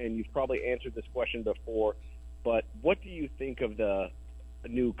you, and you've probably answered this question before, but what do you think of the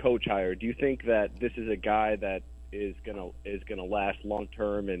new coach hire? Do you think that this is a guy that is gonna last long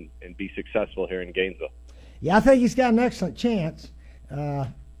term and be successful here in Gainesville? Yeah, I think he's got an excellent chance. I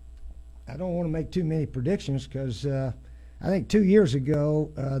don't want to make too many predictions because I think 2 years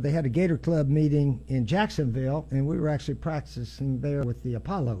ago they had a Gator Club meeting in Jacksonville, and we were actually practicing there with the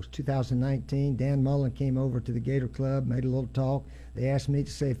Apollos. 2019, Dan Mullen came over to the Gator Club, made a little talk. They asked me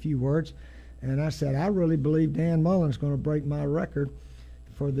to say a few words, and I said, I really believe Dan Mullen's going to break my record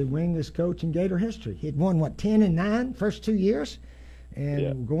for the winningest coach in Gator history. He'd won, 10-9 first 2 years?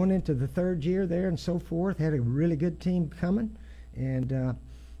 And going into the third year there and so forth, had a really good team coming. And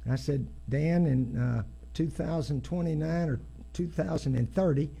I said, Dan, in 2029 or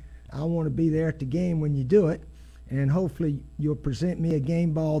 2030, I want to be there at the game when you do it. And hopefully you'll present me a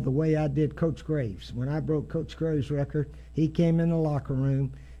game ball the way I did Coach Graves. When I broke Coach Graves' record, he came in the locker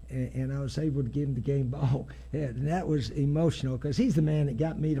room, and I was able to give him the game ball. And that was emotional because he's the man that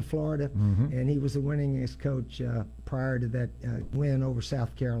got me to Florida, and he was the winningest coach prior to that win over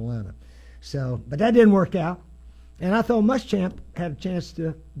South Carolina. So, but that didn't work out. And I thought Muschamp had a chance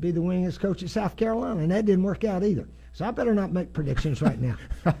to be the winningest coach at South Carolina, and that didn't work out either. So I better not make predictions right now.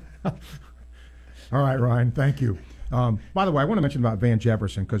 All right, Ryan, thank you. By the way, I want to mention about Van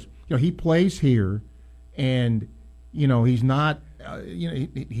Jefferson because he plays here, and he's not.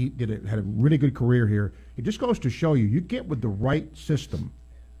 He had a really good career here. It just goes to show you get with the right system,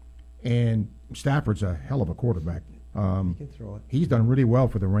 and Stafford's a hell of a quarterback. He can throw it. He's done really well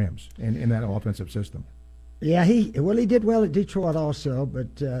for the Rams in that offensive system. Yeah, he did well at Detroit also,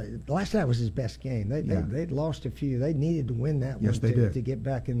 but last night was his best game. They'd lost a few. They needed to win that one to get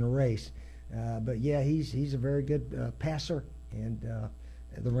back in the race. But yeah, he's a very good passer, and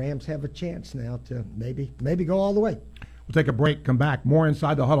the Rams have a chance now to maybe go all the way. We'll take a break, come back. More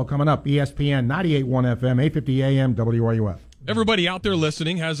Inside the Huddle coming up. ESPN 98.1 FM, 850 AM, WRUF. Everybody out there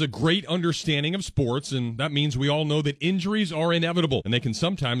listening has a great understanding of sports, and that means we all know that injuries are inevitable, and they can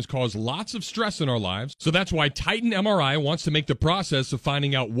sometimes cause lots of stress in our lives. So that's why Titan MRI wants to make the process of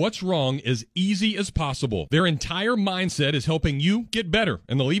finding out what's wrong as easy as possible. Their entire mindset is helping you get better,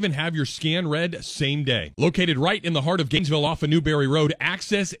 and they'll even have your scan read same day. Located right in the heart of Gainesville off of Newberry Road,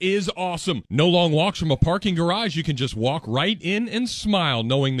 access is awesome. No long walks from a parking garage. You can just walk right in and smile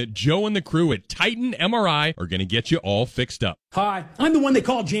knowing that Joe and the crew at Titan MRI are going to get you all fixed up. Hi, I'm the one they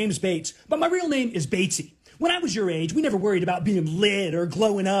call James Bates, but my real name is Batesy. When I was your age, we never worried about being lit or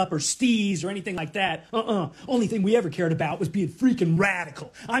glowing up or steez or anything like that. Only thing we ever cared about was being freaking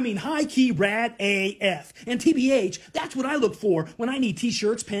radical. I mean, high-key rad AF. And TBH, that's what I look for when I need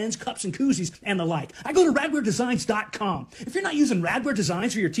t-shirts, pens, cups, and koozies, and the like. I go to radwaredesigns.com. If you're not using Radware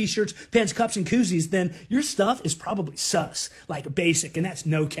Designs for your t-shirts, pens, cups, and koozies, then your stuff is probably sus, like basic, and that's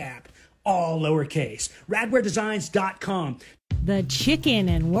no cap. All lowercase. Radwaredesigns.com. The Chicken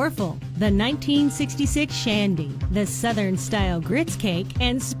and Warfel, the 1966 Shandy, the Southern-style grits cake,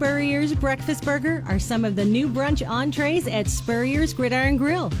 and Spurrier's Breakfast Burger are some of the new brunch entrees at Spurrier's Gridiron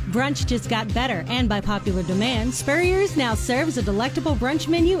Grill. Brunch just got better, and by popular demand, Spurrier's now serves a delectable brunch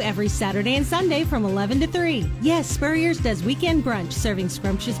menu every Saturday and Sunday from 11 to 3. Yes, Spurrier's does weekend brunch, serving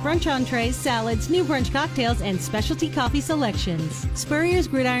scrumptious brunch entrees, salads, new brunch cocktails, and specialty coffee selections. Spurrier's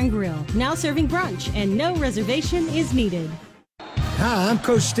Gridiron Grill, now serving brunch, and no reservation is needed. Hi, I'm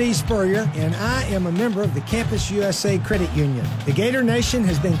Coach Steve Spurrier, and I am a member of the Campus USA Credit Union. The Gator Nation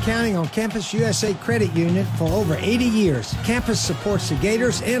has been counting on Campus USA Credit Union for over 80 years. Campus supports the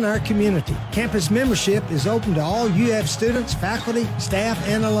Gators and our community. Campus membership is open to all UF students, faculty, staff,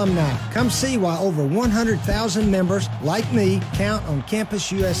 and alumni. Come see why over 100,000 members, like me, count on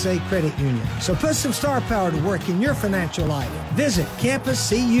Campus USA Credit Union. So put some star power to work in your financial life. Visit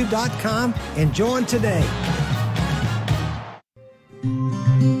campuscu.com and join today.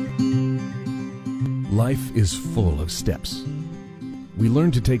 Life is full of steps. We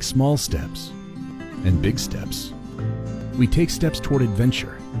learn to take small steps and big steps. We take steps toward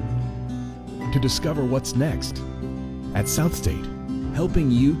adventure to discover what's next. At South State, helping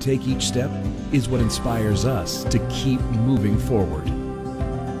you take each step is what inspires us to keep moving forward,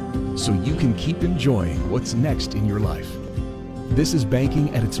 so you can keep enjoying what's next in your life. This is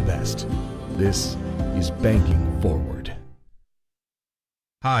banking at its best. This is banking forward.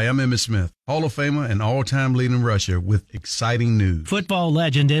 Hi, I'm Emmitt Smith, Hall of Famer and all-time leading rusher with exciting news. Football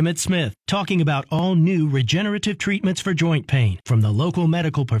legend Emmitt Smith talking about all new regenerative treatments for joint pain from the local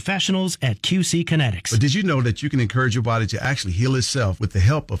medical professionals at QC Kinetics. But did you know that you can encourage your body to actually heal itself with the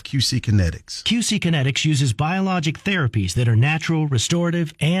help of QC Kinetics? QC Kinetics uses biologic therapies that are natural,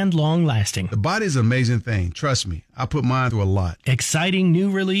 restorative, and long-lasting. The body is an amazing thing. Trust me, I put mine through a lot. Exciting new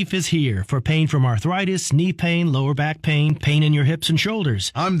relief is here for pain from arthritis, knee pain, lower back pain, pain in your hips and shoulders.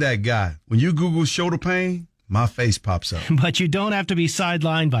 I'm that guy. When you Google shoulder pain, my face pops up. But you don't have to be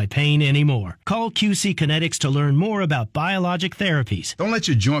sidelined by pain anymore. Call QC Kinetics to learn more about biologic therapies. Don't let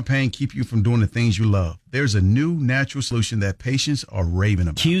your joint pain keep you from doing the things you love. There's a new natural solution that patients are raving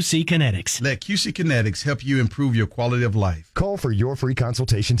about. QC Kinetics. Let QC Kinetics help you improve your quality of life. Call for your free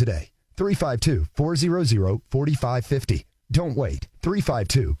consultation today. 352-400-4550. Don't wait.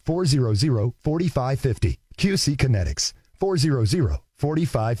 352-400-4550. QC Kinetics.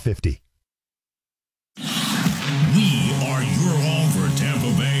 400-4550. We are your home for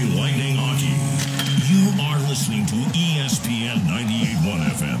Tampa Bay Lightning hockey. You are listening to ESPN 98.1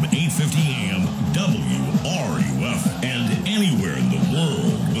 FM, 850 AM, WRUF, and anywhere in the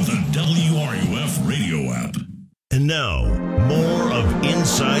world with a WRUF radio app. And now, more of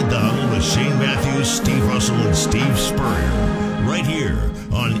Inside the Huddle with Shane Matthews, Steve Russell, and Steve Spurrier, right here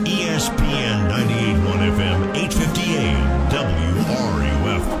on ESPN 98.1 FM, 850 AM,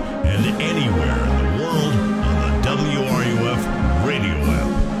 WRUF, and anywhere in the world on the WRUF radio app.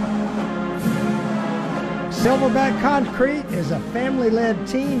 Silverback Concrete is a family-led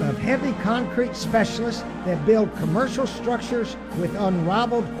team of heavy concrete specialists that build commercial structures with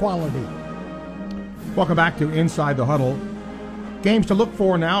unrivaled quality. Welcome back to Inside the Huddle. Games to look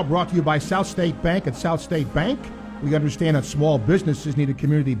for now, brought to you by South State Bank. At South State Bank, we understand that small businesses need a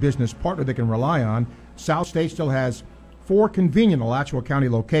community business partner they can rely on. South State still has 4 convenient Alachua County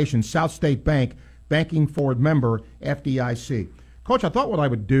locations. South State Bank, banking for member FDIC. Coach, I thought what I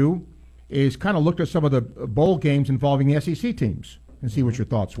would do is kind of look at some of the bowl games involving the SEC teams and see what your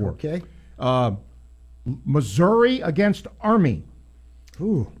thoughts were. Okay. Missouri against Army.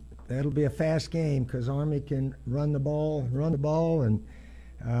 Ooh, that'll be a fast game because Army can run the ball, and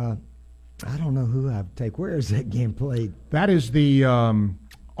I don't know who I would take. Where is that game played? That is the Armed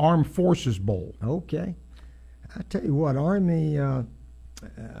Forces Bowl. Okay. I tell you what, Army. I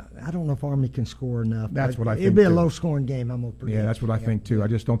don't know if Army can score enough. That's what I think. It'll be a too. low-scoring game. I'm gonna predict. Yeah, that's what I think too. I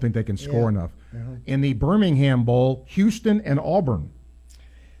just don't think they can score enough. Uh-huh. In the Birmingham Bowl, Houston and Auburn.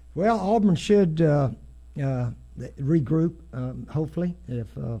 Well, Auburn should regroup. Hopefully, if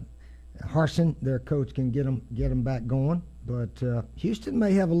Harsin, their coach, can get them back going. But Houston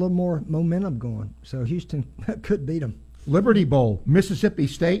may have a little more momentum going, so Houston could beat them. Liberty Bowl, Mississippi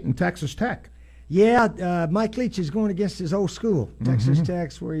State and Texas Tech. Yeah, Mike Leach is going against his old school, Texas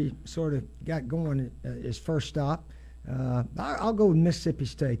Tech's where he sort of got going his first stop. I'll go with Mississippi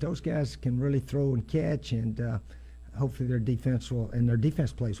State. Those guys can really throw and catch, and hopefully their defense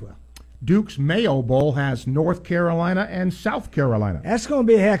plays well. Duke's Mayo Bowl has North Carolina and South Carolina. That's going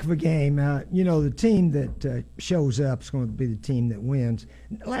to be a heck of a game. The team that shows up is going to be the team that wins.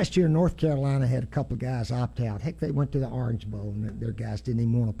 Last year, North Carolina had a couple of guys opt out. Heck, they went to the Orange Bowl, and their guys didn't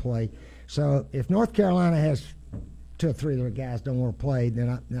even want to play. So if North Carolina has 2 or 3 of their guys don't want to play,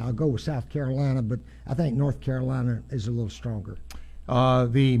 then I'll go with South Carolina. But I think North Carolina is a little stronger.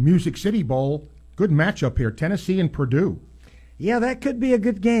 The Music City Bowl, good matchup here, Tennessee and Purdue. Yeah, that could be a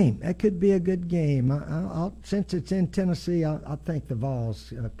good game. Since it's in Tennessee, I think the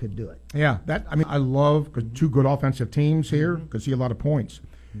Vols could do it. Yeah, I love 2 good offensive teams here. Could see a lot of points.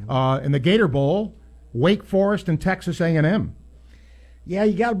 In the Gator Bowl, Wake Forest and Texas A&M. Yeah,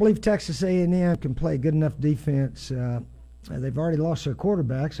 you got to believe Texas A&M can play good enough defense. They've already lost their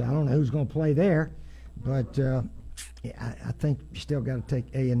quarterback, so I don't know who's going to play there. But I think you still got to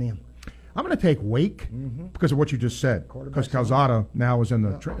take A&M. I'm going to take Wake because of what you just said. Because Calzada now is in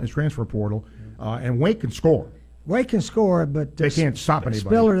the transfer portal, and Wake can score. Wake can score, but they can't stop anybody.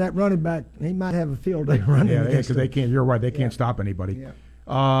 Spiller, that running back, he might have a field day running. Yeah, because they can't. You're right. They can't stop anybody.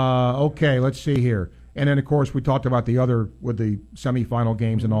 Yeah. Okay, let's see here. And then, of course, we talked about the other with the semifinal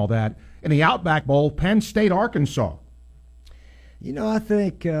games and all that. In the Outback Bowl, Penn State, Arkansas. I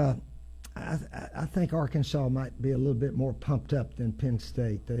think I think Arkansas might be a little bit more pumped up than Penn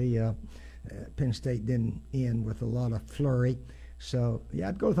State. Penn State didn't end with a lot of flurry. So, yeah,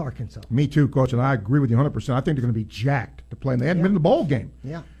 I'd go with Arkansas. Me too, Coach, and I agree with you 100%. I think they're going to be jacked to play. And they hadn't been in the bowl game.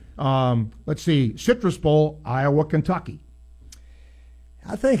 Yeah. Let's see. Citrus Bowl, Iowa, Kentucky.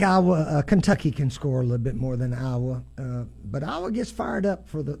 I think Kentucky can score a little bit more than Iowa. But Iowa gets fired up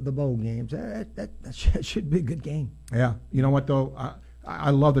for the bowl games. That should be a good game. Yeah. You know what, though?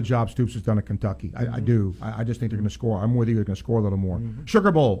 I love the job Stoops has done at Kentucky. I do. I just think they're going to score. I'm with you. They're going to score a little more.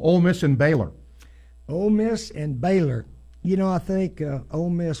 Sugar Bowl, Ole Miss and Baylor. Ole Miss and Baylor. I think Ole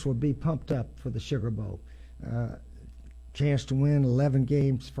Miss will be pumped up for the Sugar Bowl. Chance to win 11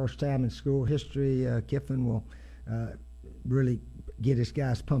 games, first time in school history. Kiffin will really get his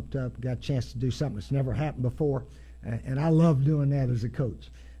guys pumped up. Got a chance to do something that's never happened before. And I love doing that as a coach.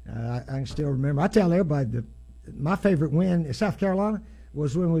 I can still remember. I tell everybody my favorite win in South Carolina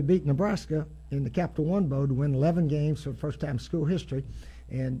was when we beat Nebraska in the Capital One Bowl to win 11 games for the first time in school history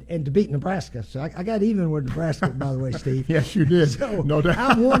and to beat Nebraska. So I got even with Nebraska, by the way, Steve. Yes, you did. So no doubt.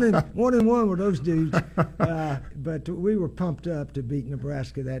 I'm one and one with those dudes. But we were pumped up to beat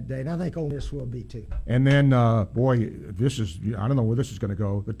Nebraska that day, and I think Ole Miss will be too. And then, I don't know where this is going to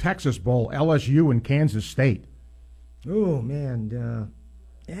go. The Texas Bowl, LSU and Kansas State. Oh, man.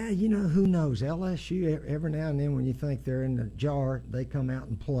 Yeah, who knows? LSU, every now and then when you think they're in the jar, they come out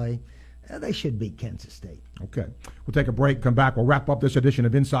and play. They should beat Kansas State. Okay. We'll take a break, come back. We'll wrap up this edition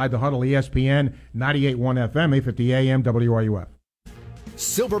of Inside the Huddle, ESPN 98.1 FM, 850 AM, WRUF.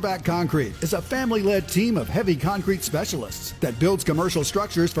 Silverback Concrete is a family-led team of heavy concrete specialists that builds commercial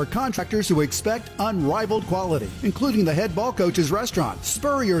structures for contractors who expect unrivaled quality, including the head ball coach's restaurant,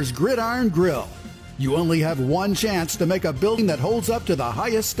 Spurrier's Gridiron Grill. You only have one chance to make a building that holds up to the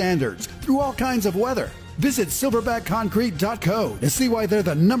highest standards through all kinds of weather. Visit silverbackconcrete.co to see why they're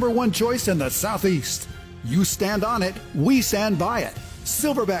the #1 choice in the Southeast. You stand on it, we stand by it.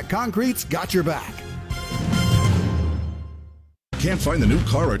 Silverback Concrete's got your back. Can't find the new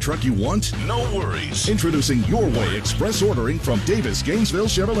car or truck you want? No worries. Introducing Your Way Express Ordering from Davis Gainesville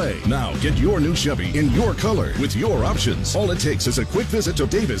Chevrolet. Now get your new Chevy in your color with your options. All it takes is a quick visit to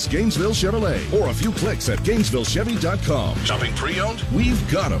Davis Gainesville Chevrolet or a few clicks at GainesvilleChevy.com. Shopping pre-owned?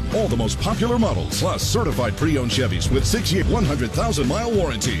 We've got them. All the most popular models, plus certified pre-owned Chevys with 6-year, 100,000-mile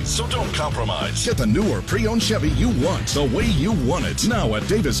warranties. So don't compromise. Get the newer pre-owned Chevy you want, the way you want it. Now at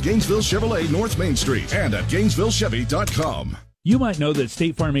Davis Gainesville Chevrolet North Main Street and at GainesvilleChevy.com. You might know that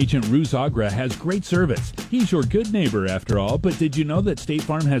State Farm agent Ruz Agra has great service. He's your good neighbor after all, but did you know that State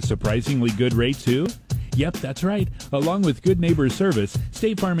Farm has surprisingly good rates too? Yep, that's right. Along with Good Neighbor service,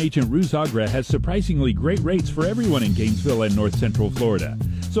 State Farm agent Ruz Agra has surprisingly great rates for everyone in Gainesville and North Central Florida.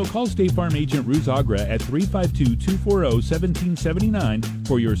 So call State Farm agent Ruz Agra at 352-240-1779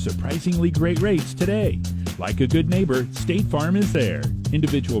 for your surprisingly great rates today. Like a good neighbor, State Farm is there.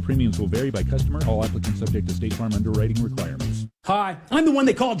 Individual premiums will vary by customer. All applicants subject to State Farm underwriting requirements. Hi, I'm the one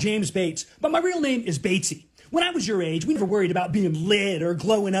they call James Bates, but my real name is Batesy. When I was your age, we never worried about being lit or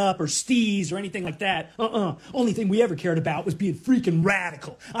glowing up or steez or anything like that. Only thing we ever cared about was being freaking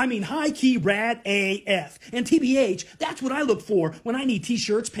radical. I mean, high-key rad AF. And TBH, that's what I look for when I need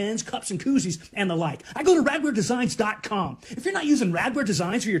t-shirts, pens, cups, and koozies, and the like. I go to radwaredesigns.com. If you're not using Radware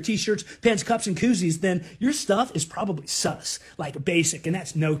Designs for your t-shirts, pens, cups, and koozies, then your stuff is probably sus, like basic, and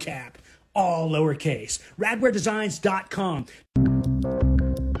that's no cap. All lowercase. radwaredesigns.com.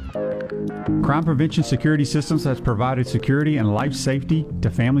 Crime Prevention Security Systems has provided security and life safety to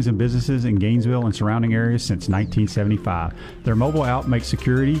families and businesses in Gainesville and surrounding areas since 1975. Their mobile app makes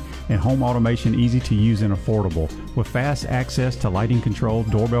security and home automation easy to use and affordable. With fast access to lighting control,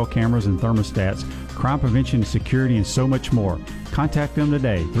 doorbell cameras, and thermostats, crime prevention, security, and so much more. Contact them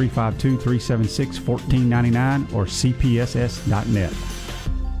today, 352-376-1499 or cpss.net.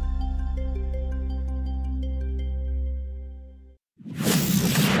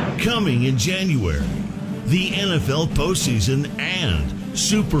 Coming in January, the NFL postseason and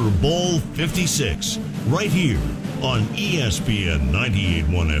Super Bowl 56, right here on ESPN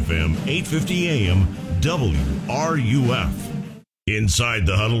 98.1 FM, 850 AM, WRUF. Inside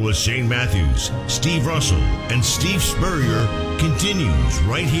the Huddle with Shane Matthews, Steve Russell, and Steve Spurrier continues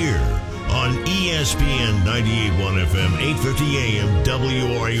right here on ESPN 98.1 FM, 850 AM,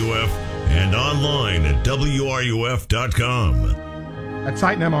 WRUF, and online at WRUF.com. At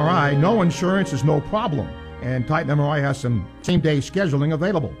Titan MRI, no insurance is no problem. And Titan MRI has some same-day scheduling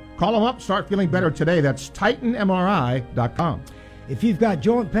available. Call them up, start feeling better today. That's TitanMRI.com. If you've got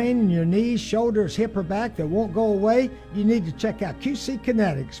joint pain in your knees, shoulders, hip, or back that won't go away, you need to check out QC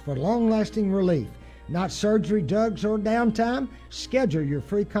Kinetics for long-lasting relief. Not surgery, drugs, or downtime? Schedule your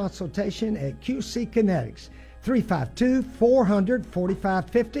free consultation at QC Kinetics,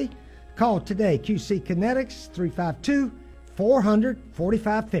 352-400-4550. Call today, QC Kinetics, 352-400-4550.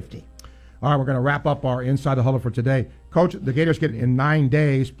 All right, we're going to wrap up our Inside the Huddle for today. Coach, the Gators get in 9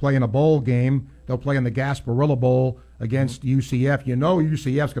 days playing a bowl game. They'll play in the Gasparilla Bowl against UCF. You know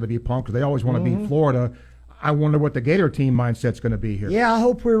UCF's going to be pumped because they always want to beat Florida. I wonder what the Gator team mindset's going to be here. Yeah, I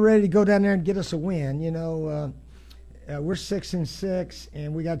hope we're ready to go down there and get us a win. You know, we're 6-6,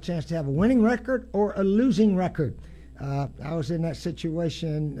 and we got a chance to have a winning record or a losing record. I was in that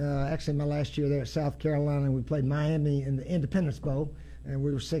situation actually my last year there at South Carolina, and we played Miami in the Independence Bowl, and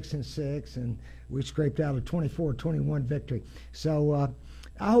we were 6-6, and we scraped out a 24-21 victory. So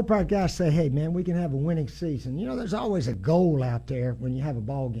I hope our guys say, hey, man, we can have a winning season. You know, there's always a goal out there when you have a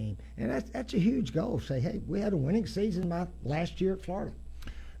ball game, and that's a huge goal. Say, hey, we had a winning season my last year at Florida.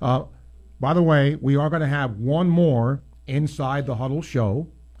 By the way, we are going to have one more Inside the Huddle show.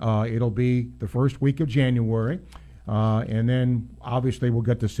 It'll be the first week of January. And then obviously we'll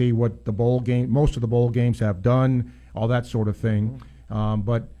get to see what the bowl game, most of the bowl games have done, all that sort of thing.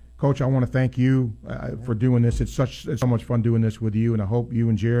 But Coach, I want to thank you for doing this. It's so much fun doing this with you, and I hope you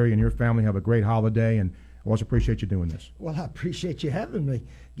and Jerry and your family have a great holiday. And I always appreciate you doing this. Well, I appreciate you having me.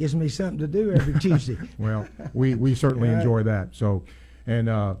 Gives me something to do every Tuesday. Well, we certainly enjoy that. So, and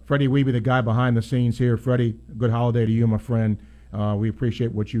Freddie Wiebe, the guy behind the scenes here. Freddie, good holiday to you, my friend. We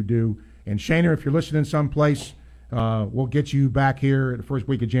appreciate what you do. And Shaner, if you're listening someplace, we'll get you back here the first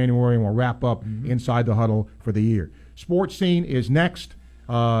week of January, and we'll wrap up Inside the Huddle for the year. Sports Scene is next,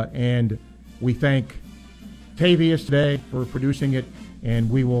 and we thank Tavius today for producing it,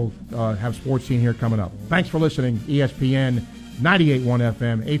 and we will have Sports Scene here coming up. Thanks for listening. ESPN 98.1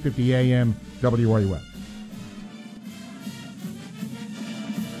 FM, 850 AM, WRUF.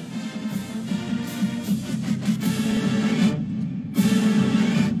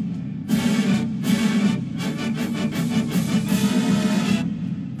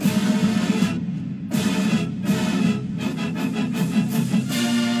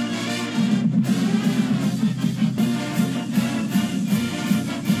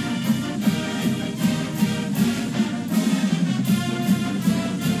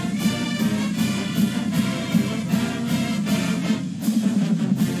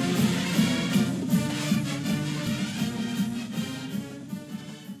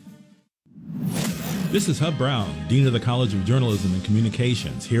 This is Hub Brown, Dean of the College of Journalism and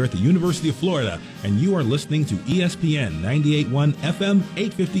Communications here at the University of Florida, and you are listening to ESPN 98.1 FM,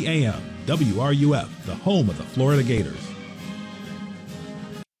 850 AM, WRUF, the home of the Florida Gators.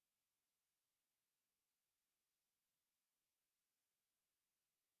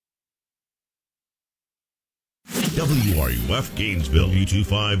 WRUF Gainesville,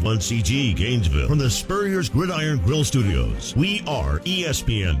 U251CG Gainesville. From the Spurrier's Gridiron Grill Studios, we are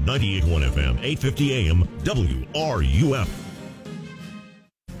ESPN 98.1 FM, 850 AM, WRUF.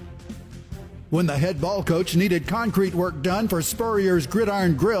 When the head ball coach needed concrete work done for Spurrier's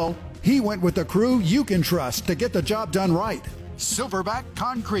Gridiron Grill, he went with the crew you can trust to get the job done right. Silverback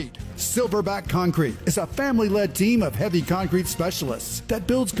Concrete. Silverback Concrete is a family-led team of heavy concrete specialists that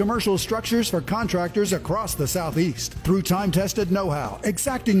builds commercial structures for contractors across the Southeast. Through time-tested know-how,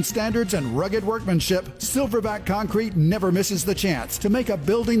 exacting standards, and rugged workmanship, Silverback Concrete never misses the chance to make a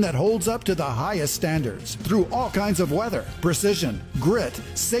building that holds up to the highest standards through all kinds of weather, precision, grit,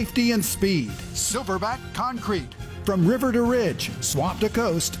 safety, and speed. Silverback Concrete. From river to ridge, swamp to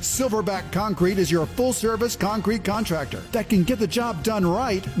coast, Silverback Concrete is your full-service concrete contractor that can get the job done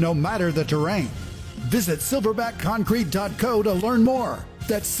right no matter the terrain. Visit silverbackconcrete.co to learn more.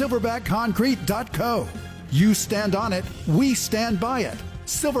 That's silverbackconcrete.co. You stand on it, we stand by it.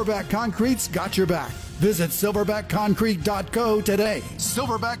 Silverback Concrete's got your back. Visit silverbackconcrete.co today.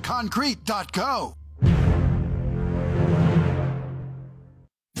 silverbackconcrete.co.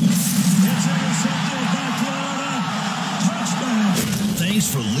 Thanks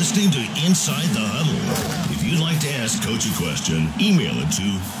for listening to Inside the Huddle. If you'd like to ask Coach a question, email it to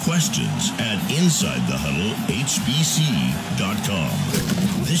questions@InsideTheHuddleHBC.com.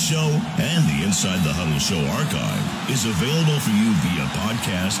 This show and the Inside the Huddle show archive is available for you via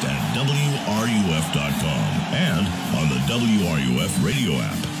podcast at WRUF.com and on the WRUF radio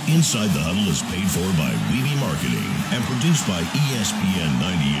app. Inside the Huddle is paid for by Weeby Marketing and produced by ESPN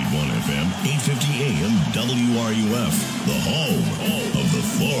 98.1 FM, 850 AM, WRUF, the home of the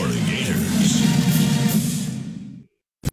Florida Gators.